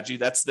Nomad strategy,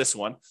 that's this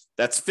one.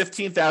 That's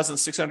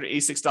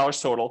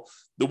 $15,686 total.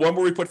 The one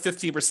where we put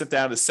 15%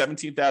 down is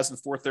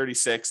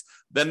 $17,436.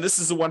 Then this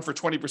is the one for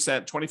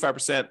 20%,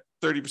 25%,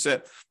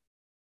 30%,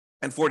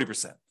 and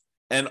 40%.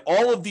 And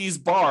all of these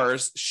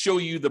bars show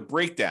you the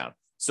breakdown.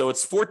 So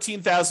it's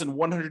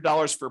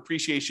 $14,100 for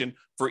appreciation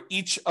for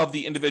each of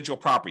the individual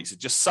properties. It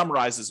just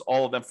summarizes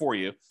all of them for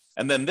you.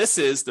 And then this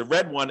is, the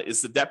red one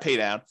is the debt pay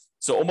down.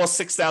 So almost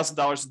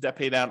 $6,000 in debt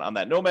pay down on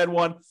that Nomad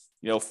one,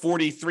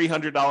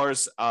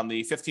 $4,300 on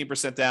the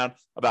 15% down,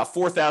 about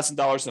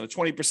 $4,000 on the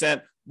 20%,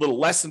 a little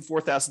less than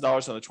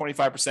 $4,000 on the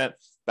 25%,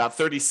 about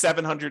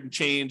 $3,700 and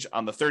change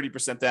on the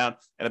 30% down,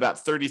 and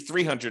about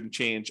 $3,300 and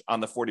change on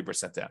the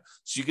 40% down.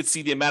 So you can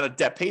see the amount of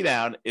debt pay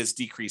down is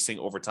decreasing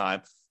over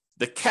time.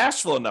 The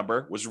cash flow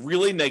number was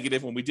really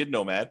negative when we did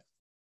Nomad,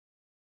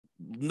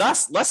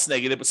 not less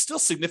negative, but still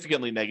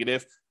significantly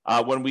negative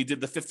when we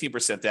did the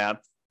 15% down.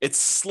 It's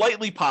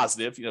slightly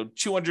positive,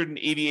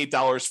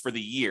 $288 for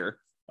the year,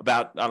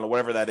 about, I don't know,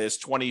 whatever that is,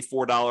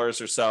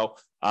 $24 or so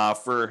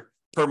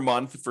per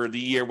month for the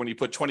year when you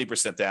put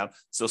 20% down.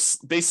 So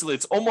basically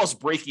it's almost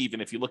break even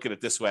if you look at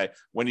it this way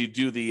when you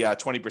do the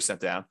 20%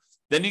 down.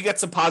 Then you get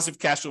some positive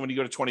cash flow when you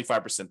go to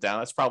 25% down.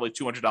 That's probably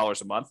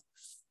 $200 a month.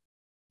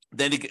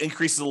 Then it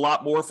increases a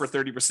lot more for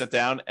 30%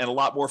 down and a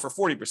lot more for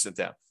 40%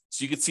 down.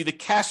 So you can see the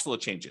cash flow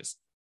changes.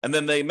 And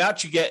then the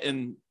amount you get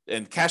in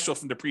cash flow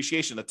from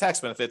depreciation, the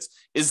tax benefits,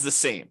 is the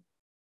same.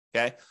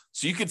 Okay.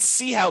 So you can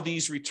see how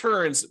these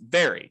returns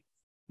vary.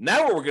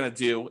 Now what we're going to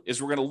do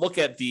is we're going to look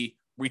at the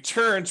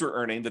returns we're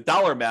earning, the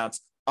dollar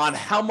amounts, on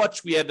how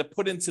much we had to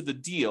put into the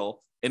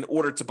deal in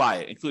order to buy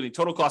it, including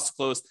total cost to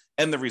close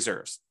and the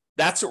reserves.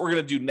 That's what we're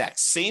going to do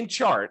next. Same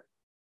chart,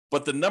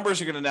 but the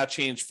numbers are going to now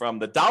change from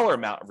the dollar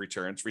amount of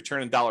returns,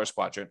 return in dollars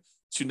quadrant,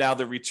 to now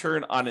the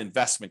return on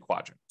investment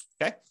quadrant.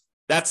 Okay,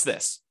 that's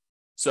this.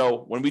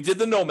 So when we did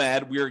the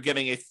Nomad, we were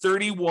getting a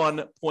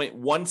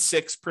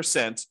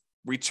 31.16%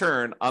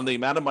 return on the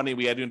amount of money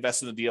we had to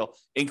invest in the deal,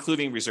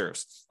 including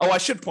reserves. Oh, I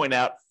should point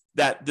out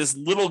that this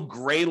little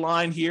gray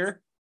line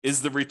here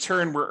is the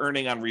return we're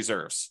earning on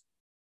reserves.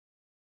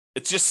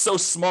 It's just so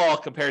small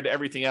compared to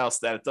everything else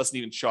that it doesn't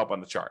even show up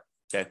on the chart.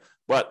 Okay,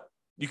 but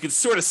you can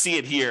sort of see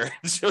it here.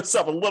 It shows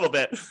up a little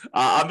bit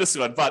on this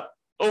one, but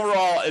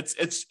overall,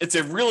 it's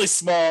a really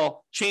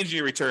small change in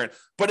your return,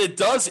 but it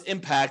does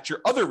impact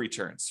your other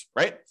returns,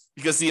 right?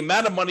 Because the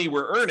amount of money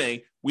we're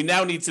earning, we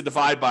now need to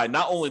divide by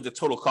not only the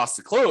total cost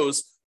to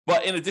close,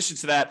 but in addition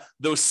to that,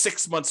 those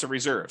 6 months of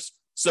reserves.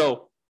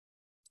 So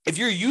if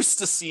you're used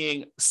to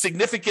seeing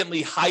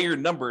significantly higher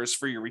numbers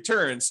for your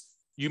returns,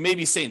 you may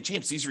be saying,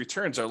 James, these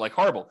returns are like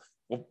horrible.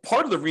 Well,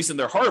 part of the reason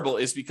they're horrible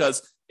is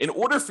because in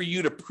order for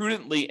you to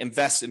prudently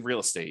invest in real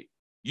estate,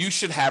 you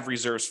should have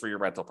reserves for your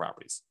rental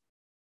properties.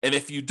 And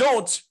if you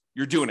don't,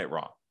 you're doing it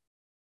wrong.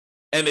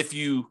 And if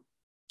you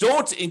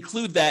don't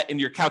include that in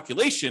your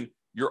calculation,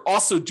 you're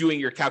also doing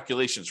your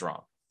calculations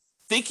wrong.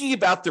 Thinking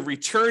about the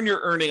return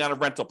you're earning on a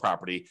rental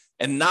property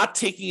and not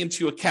taking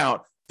into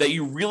account that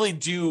you really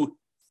do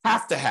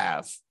have to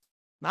have,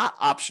 not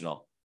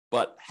optional,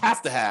 but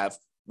have to have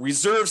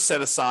reserves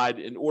set aside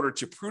in order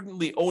to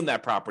prudently own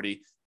that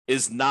property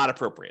is not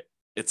appropriate.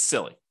 It's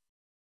silly.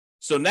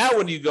 So now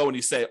when you go and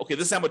you say, okay,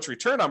 this is how much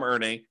return I'm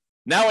earning,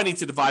 now I need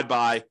to divide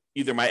by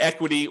either my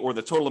equity or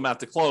the total amount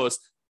to close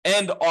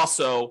and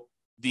also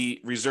the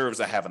reserves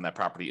I have on that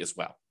property as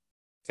well.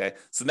 Okay,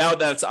 so now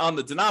that it's on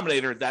the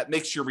denominator, that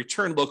makes your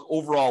return look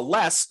overall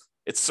less.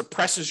 It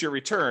suppresses your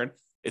return.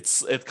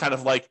 It kind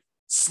of like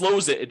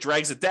slows it. It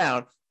drags it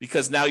down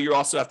because now you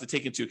also have to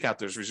take into account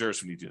those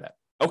reserves when you do that.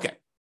 Okay,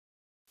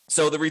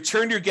 so the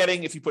return you're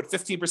getting if you put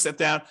 15%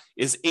 down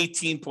is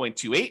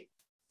 18.28.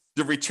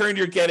 The return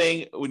you're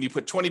getting when you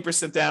put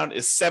 20% down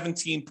is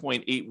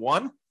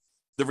 17.81.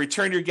 The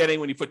return you're getting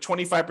when you put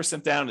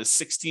 25% down is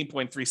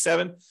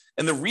 16.37.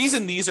 And the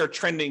reason these are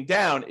trending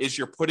down is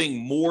you're putting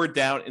more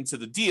down into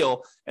the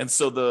deal. And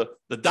so the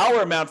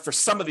dollar amount for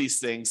some of these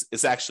things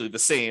is actually the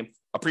same,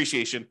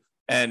 appreciation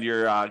and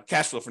your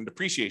cash flow from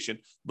depreciation.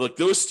 But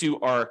those two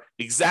are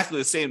exactly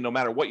the same no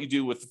matter what you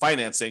do with the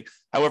financing.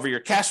 However, your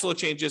cash flow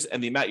changes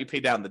and the amount you pay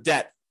down the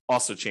debt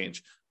also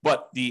change.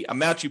 But the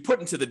amount you put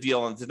into the deal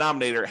on the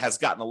denominator has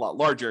gotten a lot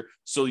larger.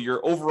 So your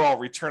overall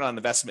return on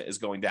investment is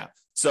going down.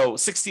 So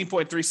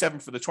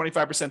 16.37 for the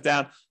 25%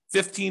 down,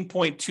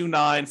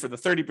 15.29 for the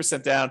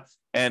 30% down,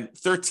 and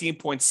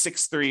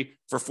 13.63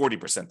 for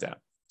 40% down.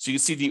 So you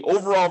see the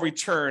overall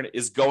return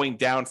is going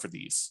down for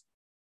these.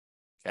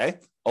 Okay.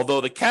 Although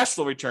the cash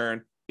flow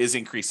return is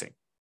increasing.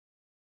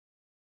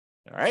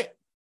 All right.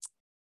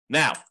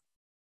 Now,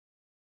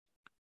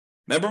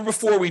 remember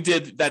before we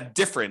did that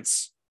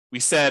difference, we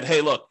said,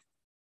 hey, look,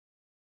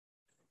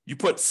 you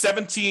put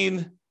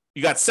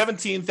you got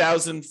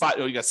 $1,750,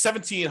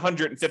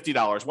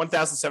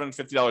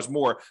 $1,750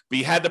 more, but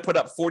you had to put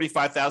up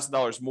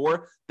 $45,000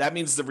 more. That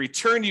means the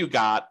return you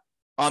got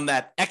on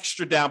that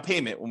extra down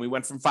payment when we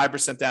went from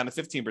 5% down to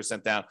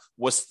 15% down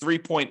was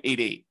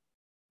 3.88.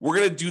 We're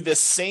going to do this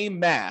same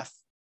math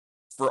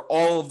for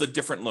all of the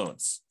different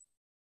loans.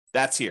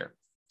 That's here.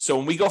 So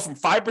when we go from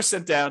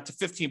 5% down to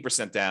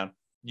 15% down,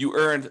 you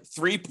earned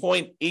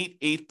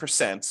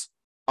 3.88%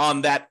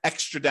 on that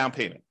extra down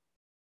payment.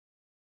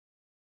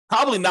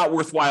 Probably not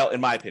worthwhile, in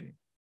my opinion.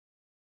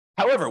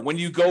 However, when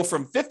you go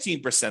from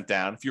 15%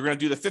 down, if you're going to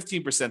do the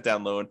 15%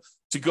 down loan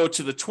to go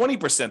to the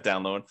 20%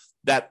 down loan,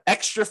 that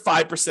extra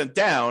 5%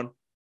 down,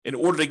 in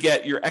order to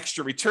get your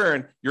extra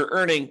return, you're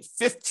earning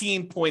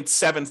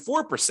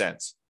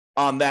 15.74%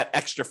 on that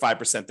extra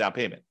 5% down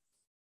payment.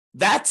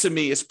 That to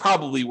me is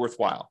probably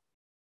worthwhile.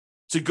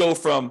 To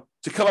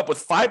come up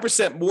with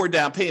 5% more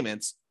down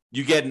payments,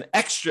 you get an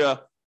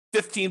extra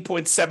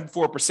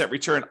 15.74%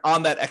 return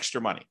on that extra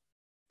money.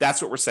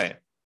 That's what we're saying.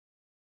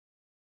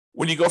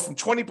 When you go from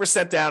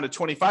 20% down to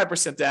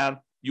 25% down,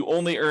 you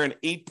only earn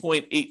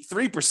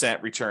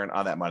 8.83% return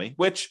on that money,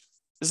 which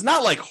is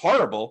not like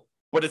horrible,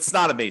 but it's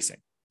not amazing,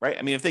 right?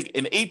 I mean, I think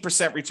an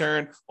 8%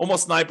 return,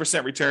 almost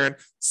 9% return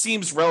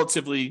seems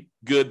relatively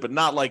good, but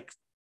not like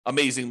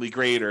amazingly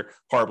great or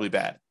horribly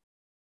bad.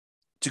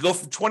 To go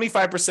from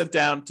 25%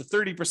 down to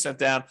 30%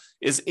 down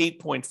is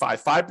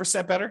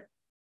 8.55% better.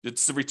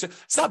 It's the return.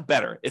 It's not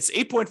better. It's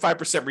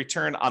 8.5%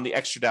 return on the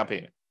extra down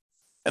payment.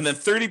 And then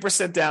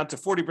 30% down to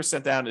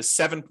 40% down is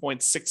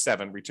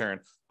 7.67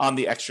 return on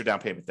the extra down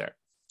payment there.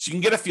 So you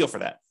can get a feel for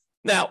that.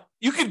 Now,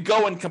 you could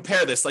go and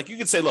compare this. Like you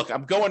could say, look,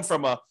 I'm going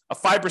from a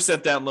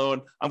 5% down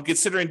loan. I'm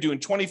considering doing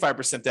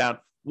 25% down.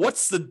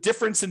 What's the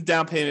difference in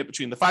down payment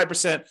between the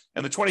 5%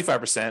 and the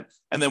 25%?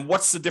 And then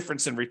what's the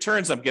difference in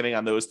returns I'm getting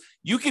on those?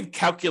 You could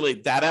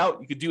calculate that out.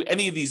 You could do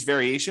any of these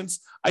variations.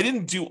 I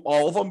didn't do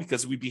all of them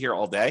because we'd be here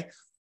all day,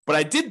 but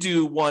I did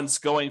do ones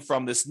going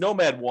from this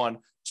Nomad one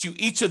to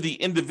each of the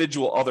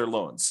individual other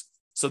loans.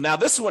 So now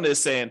this one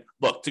is saying,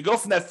 look, to go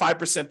from that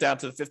 5% down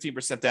to the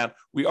 15% down,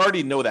 we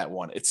already know that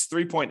one. It's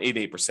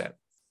 3.88%.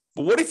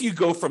 But what if you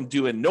go from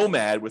doing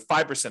Nomad with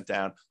 5%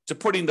 down to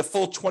putting the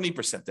full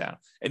 20% down?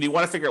 And you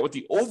want to figure out what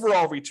the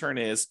overall return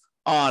is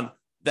on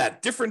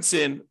that difference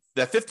in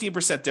that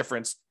 15%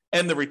 difference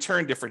and the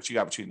return difference you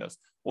got between those.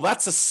 Well,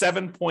 that's a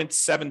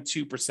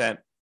 7.72%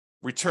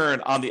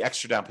 return on the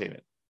extra down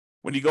payment.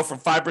 When you go from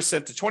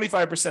 5% to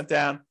 25%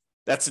 down,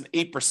 that's an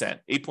 8%,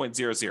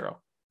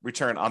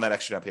 return on that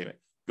extra down payment.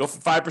 Go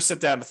from 5%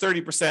 down to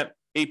 30%,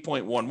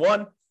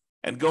 8.11,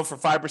 and go from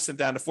 5%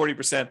 down to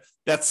 40%,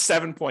 that's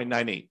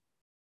 7.98.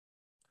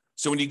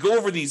 So when you go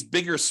over these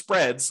bigger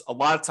spreads, a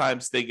lot of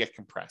times they get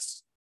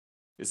compressed,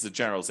 is the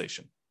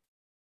generalization.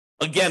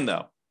 Again,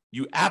 though,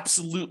 you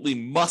absolutely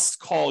must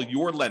call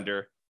your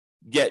lender,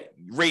 get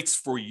rates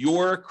for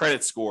your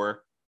credit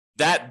score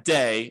that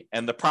day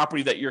and the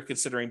property that you're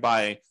considering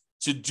buying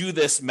to do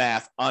this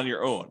math on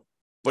your own.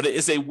 But it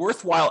is a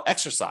worthwhile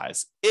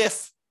exercise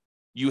if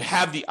you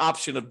have the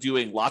option of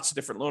doing lots of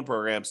different loan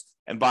programs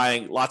and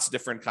buying lots of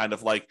different kind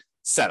of like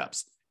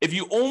setups. If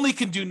you only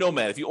can do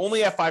Nomad, if you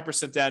only have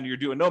 5% down, you're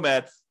doing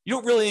Nomad, you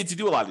don't really need to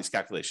do a lot of these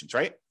calculations,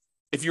 right?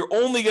 If you're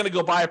only going to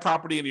go buy a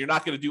property and you're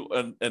not going to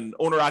do an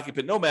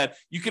owner-occupant Nomad,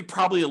 you could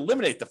probably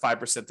eliminate the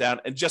 5%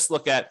 down and just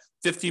look at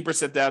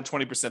 15% down,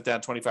 20%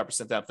 down,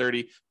 25% down,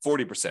 30,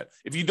 40%.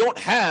 If you don't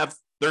have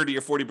 30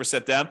 or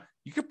 40% down,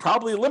 you could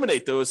probably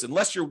eliminate those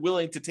unless you're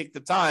willing to take the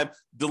time,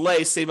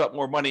 delay, save up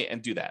more money,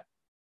 and do that,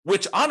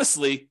 which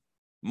honestly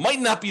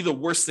might not be the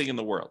worst thing in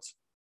the world.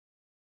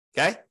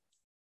 Okay?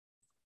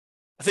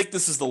 I think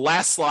this is the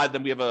last slide,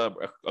 then we have a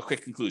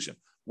quick conclusion.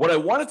 What I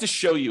wanted to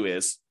show you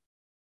is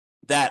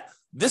that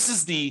this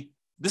is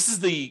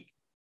the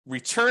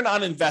return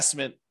on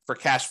investment for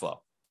cash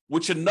flow,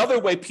 which another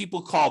way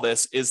people call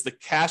this is the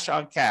cash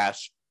on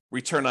cash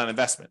return on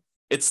investment.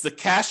 It's the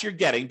cash you're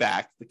getting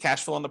back, the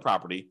cash flow on the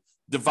property,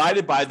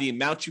 divided by the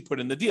amount you put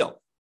in the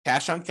deal.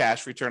 Cash on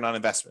cash return on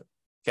investment.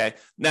 Okay.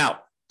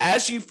 Now,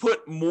 as you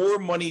put more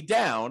money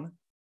down,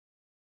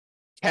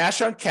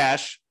 cash on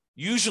cash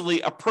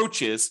usually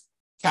approaches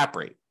cap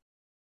rate.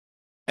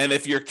 And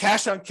if your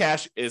cash on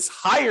cash is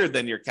higher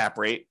than your cap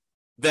rate,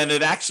 then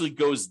it actually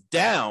goes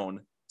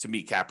down to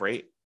meet cap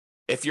rate.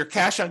 If your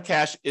cash on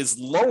cash is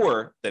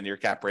lower than your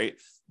cap rate,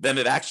 then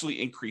it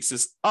actually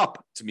increases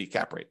up to meet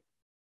cap rate.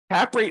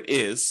 Cap rate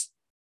is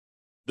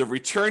the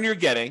return you're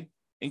getting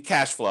in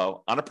cash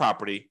flow on a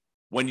property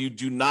when you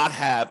do not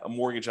have a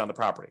mortgage on the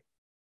property.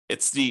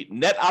 It's the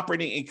net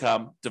operating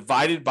income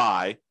divided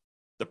by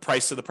the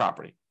price of the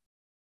property.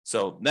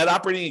 So net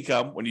operating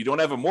income, when you don't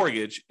have a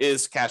mortgage,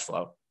 is cash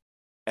flow.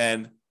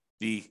 And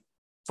the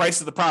price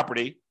of the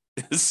property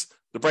is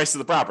the price of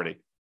the property.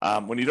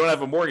 When you don't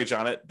have a mortgage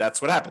on it,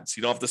 that's what happens.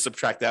 You don't have to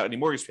subtract out any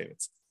mortgage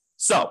payments.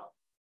 So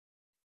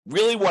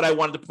really what I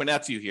wanted to point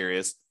out to you here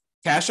is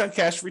cash on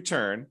cash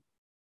return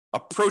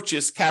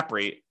approaches cap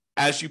rate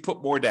as you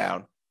put more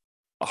down.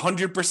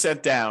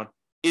 100% down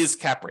is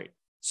cap rate.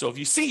 So if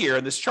you see here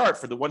in this chart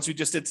for the ones we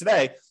just did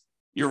today,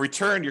 your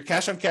return, your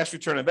cash on cash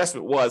return on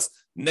investment was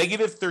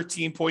negative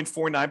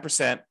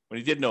 13.49% when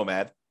you did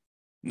Nomad,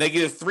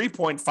 negative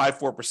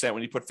 3.54%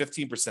 when you put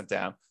 15%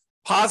 down,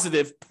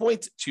 positive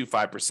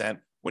 0.25%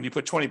 when you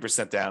put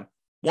 20% down,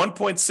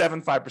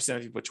 1.75%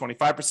 if you put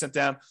 25%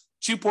 down,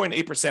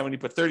 2.8% when you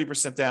put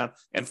 30% down,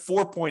 and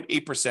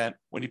 4.8%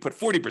 when you put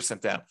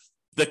 40% down.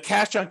 The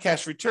cash on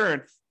cash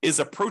return is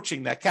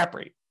approaching that cap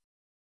rate.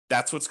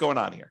 That's what's going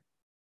on here.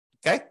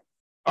 Okay?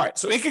 All right.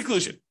 So in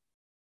conclusion,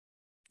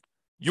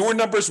 your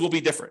numbers will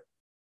be different.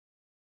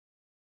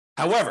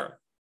 However,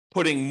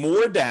 putting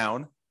more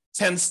down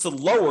tends to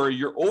lower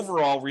your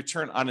overall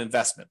return on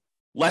investment.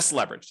 Less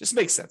leverage. This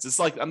makes sense. It's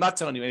like, I'm not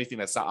telling you anything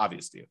that's not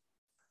obvious to you.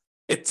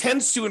 It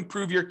tends to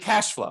improve your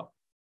cash flow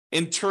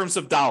in terms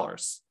of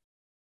dollars.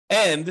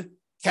 And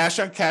cash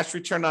on cash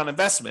return on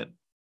investment,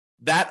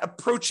 that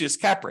approaches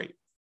cap rate.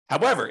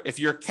 However, if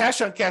your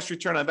cash on cash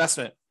return on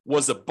investment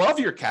was above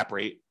your cap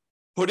rate,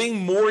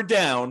 putting more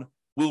down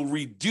will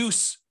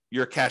reduce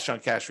your cash on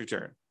cash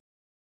return.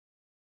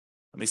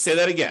 Let me say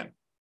that again.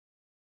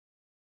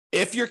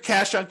 If your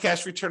cash on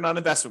cash return on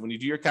investment, when you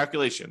do your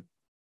calculation,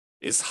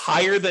 is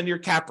higher than your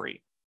cap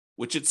rate,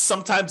 which it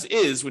sometimes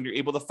is when you're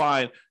able to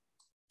find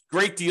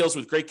great deals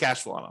with great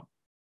cash flow on them.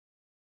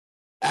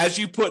 As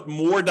you put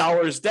more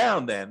dollars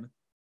down, then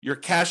your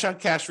cash on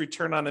cash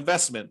return on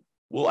investment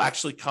will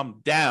actually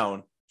come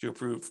down to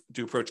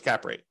approach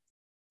cap rate.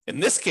 In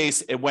this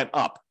case, it went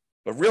up,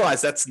 but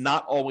realize that's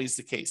not always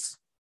the case.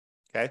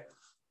 Okay.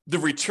 The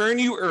return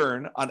you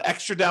earn on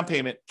extra down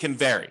payment can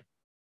vary.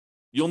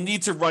 You'll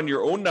need to run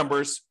your own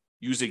numbers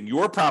using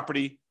your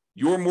property,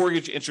 your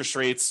mortgage interest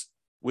rates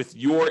with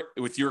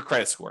your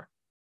credit score.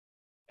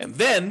 And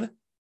then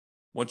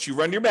once you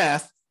run your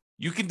math,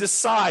 you can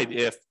decide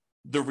if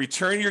the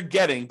return you're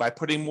getting by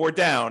putting more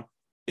down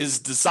is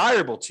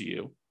desirable to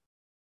you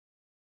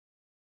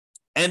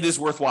and is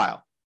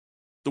worthwhile.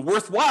 The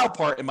worthwhile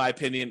part, in my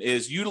opinion,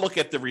 is you look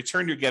at the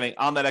return you're getting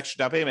on that extra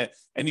down payment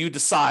and you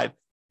decide,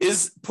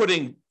 is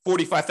putting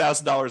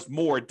 $45,000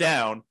 more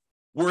down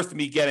worth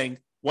me getting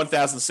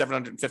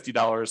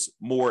 $1,750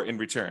 more in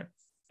return?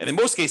 And in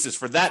most cases,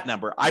 for that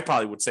number, I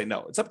probably would say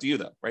no. It's up to you,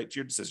 though, right? It's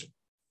your decision.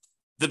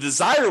 The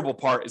desirable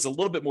part is a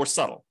little bit more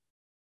subtle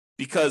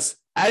because,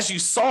 as you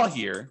saw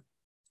here,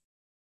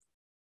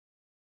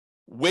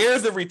 where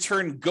the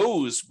return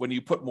goes when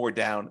you put more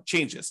down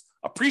changes.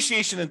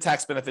 Appreciation and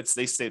tax benefits,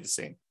 they stay the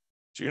same.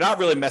 So you're not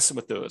really messing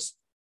with those.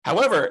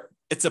 However,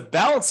 it's a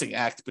balancing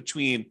act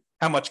between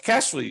how much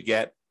cash flow you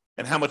get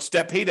and how much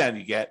debt pay down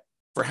you get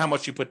for how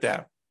much you put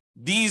down.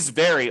 These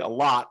vary a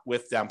lot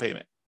with down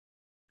payment.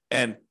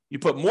 And you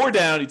put more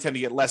down, you tend to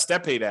get less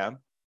debt pay down,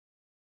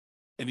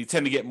 and you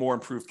tend to get more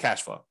improved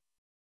cash flow.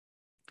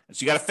 And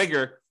so you got to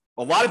figure,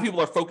 a lot of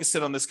people are focused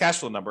in on this cash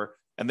flow number,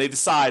 and they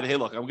decide, hey,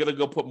 look, I'm going to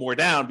go put more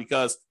down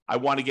because I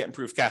want to get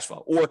improved cash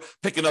flow, or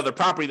pick another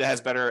property that has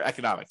better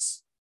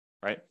economics,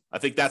 right? I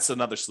think that's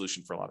another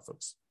solution for a lot of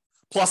folks.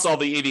 Plus all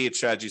the 88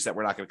 strategies that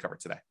we're not going to cover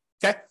today.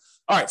 Okay.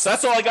 All right. So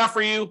that's all I got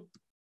for you.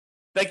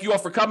 Thank you all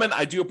for coming.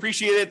 I do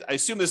appreciate it. I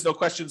assume there's no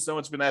questions. No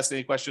one's been asking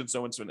any questions.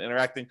 No one's been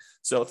interacting.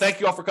 So thank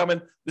you all for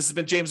coming. This has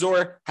been James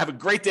Orr. Have a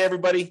great day,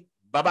 everybody.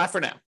 Bye-bye for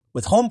now.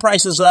 With home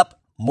prices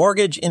up,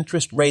 mortgage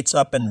interest rates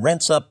up, and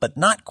rents up, but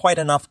not quite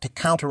enough to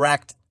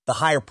counteract the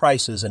higher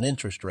prices and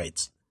interest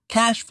rates,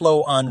 cash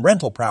flow on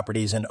rental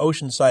properties in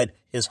Oceanside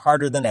is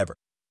harder than ever.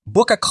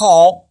 Book a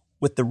call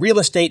with the Real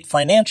Estate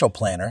Financial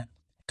Planner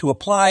to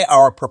apply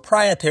our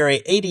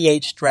proprietary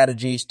 88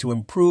 strategies to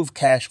improve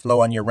cash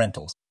flow on your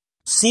rentals.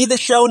 See the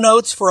show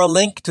notes for a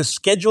link to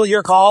schedule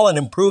your call and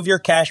improve your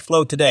cash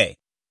flow today.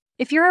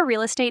 If you're a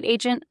real estate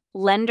agent,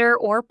 lender,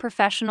 or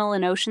professional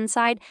in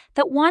Oceanside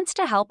that wants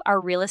to help our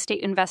real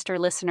estate investor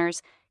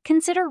listeners,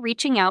 consider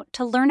reaching out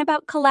to learn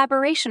about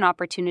collaboration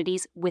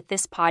opportunities with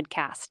this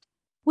podcast.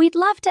 We'd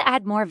love to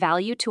add more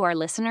value to our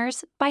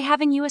listeners by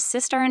having you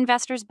assist our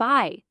investors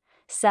buy,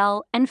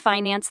 sell, and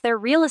finance their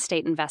real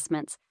estate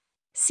investments.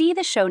 See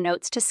the show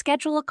notes to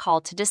schedule a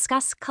call to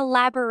discuss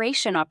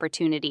collaboration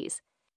opportunities.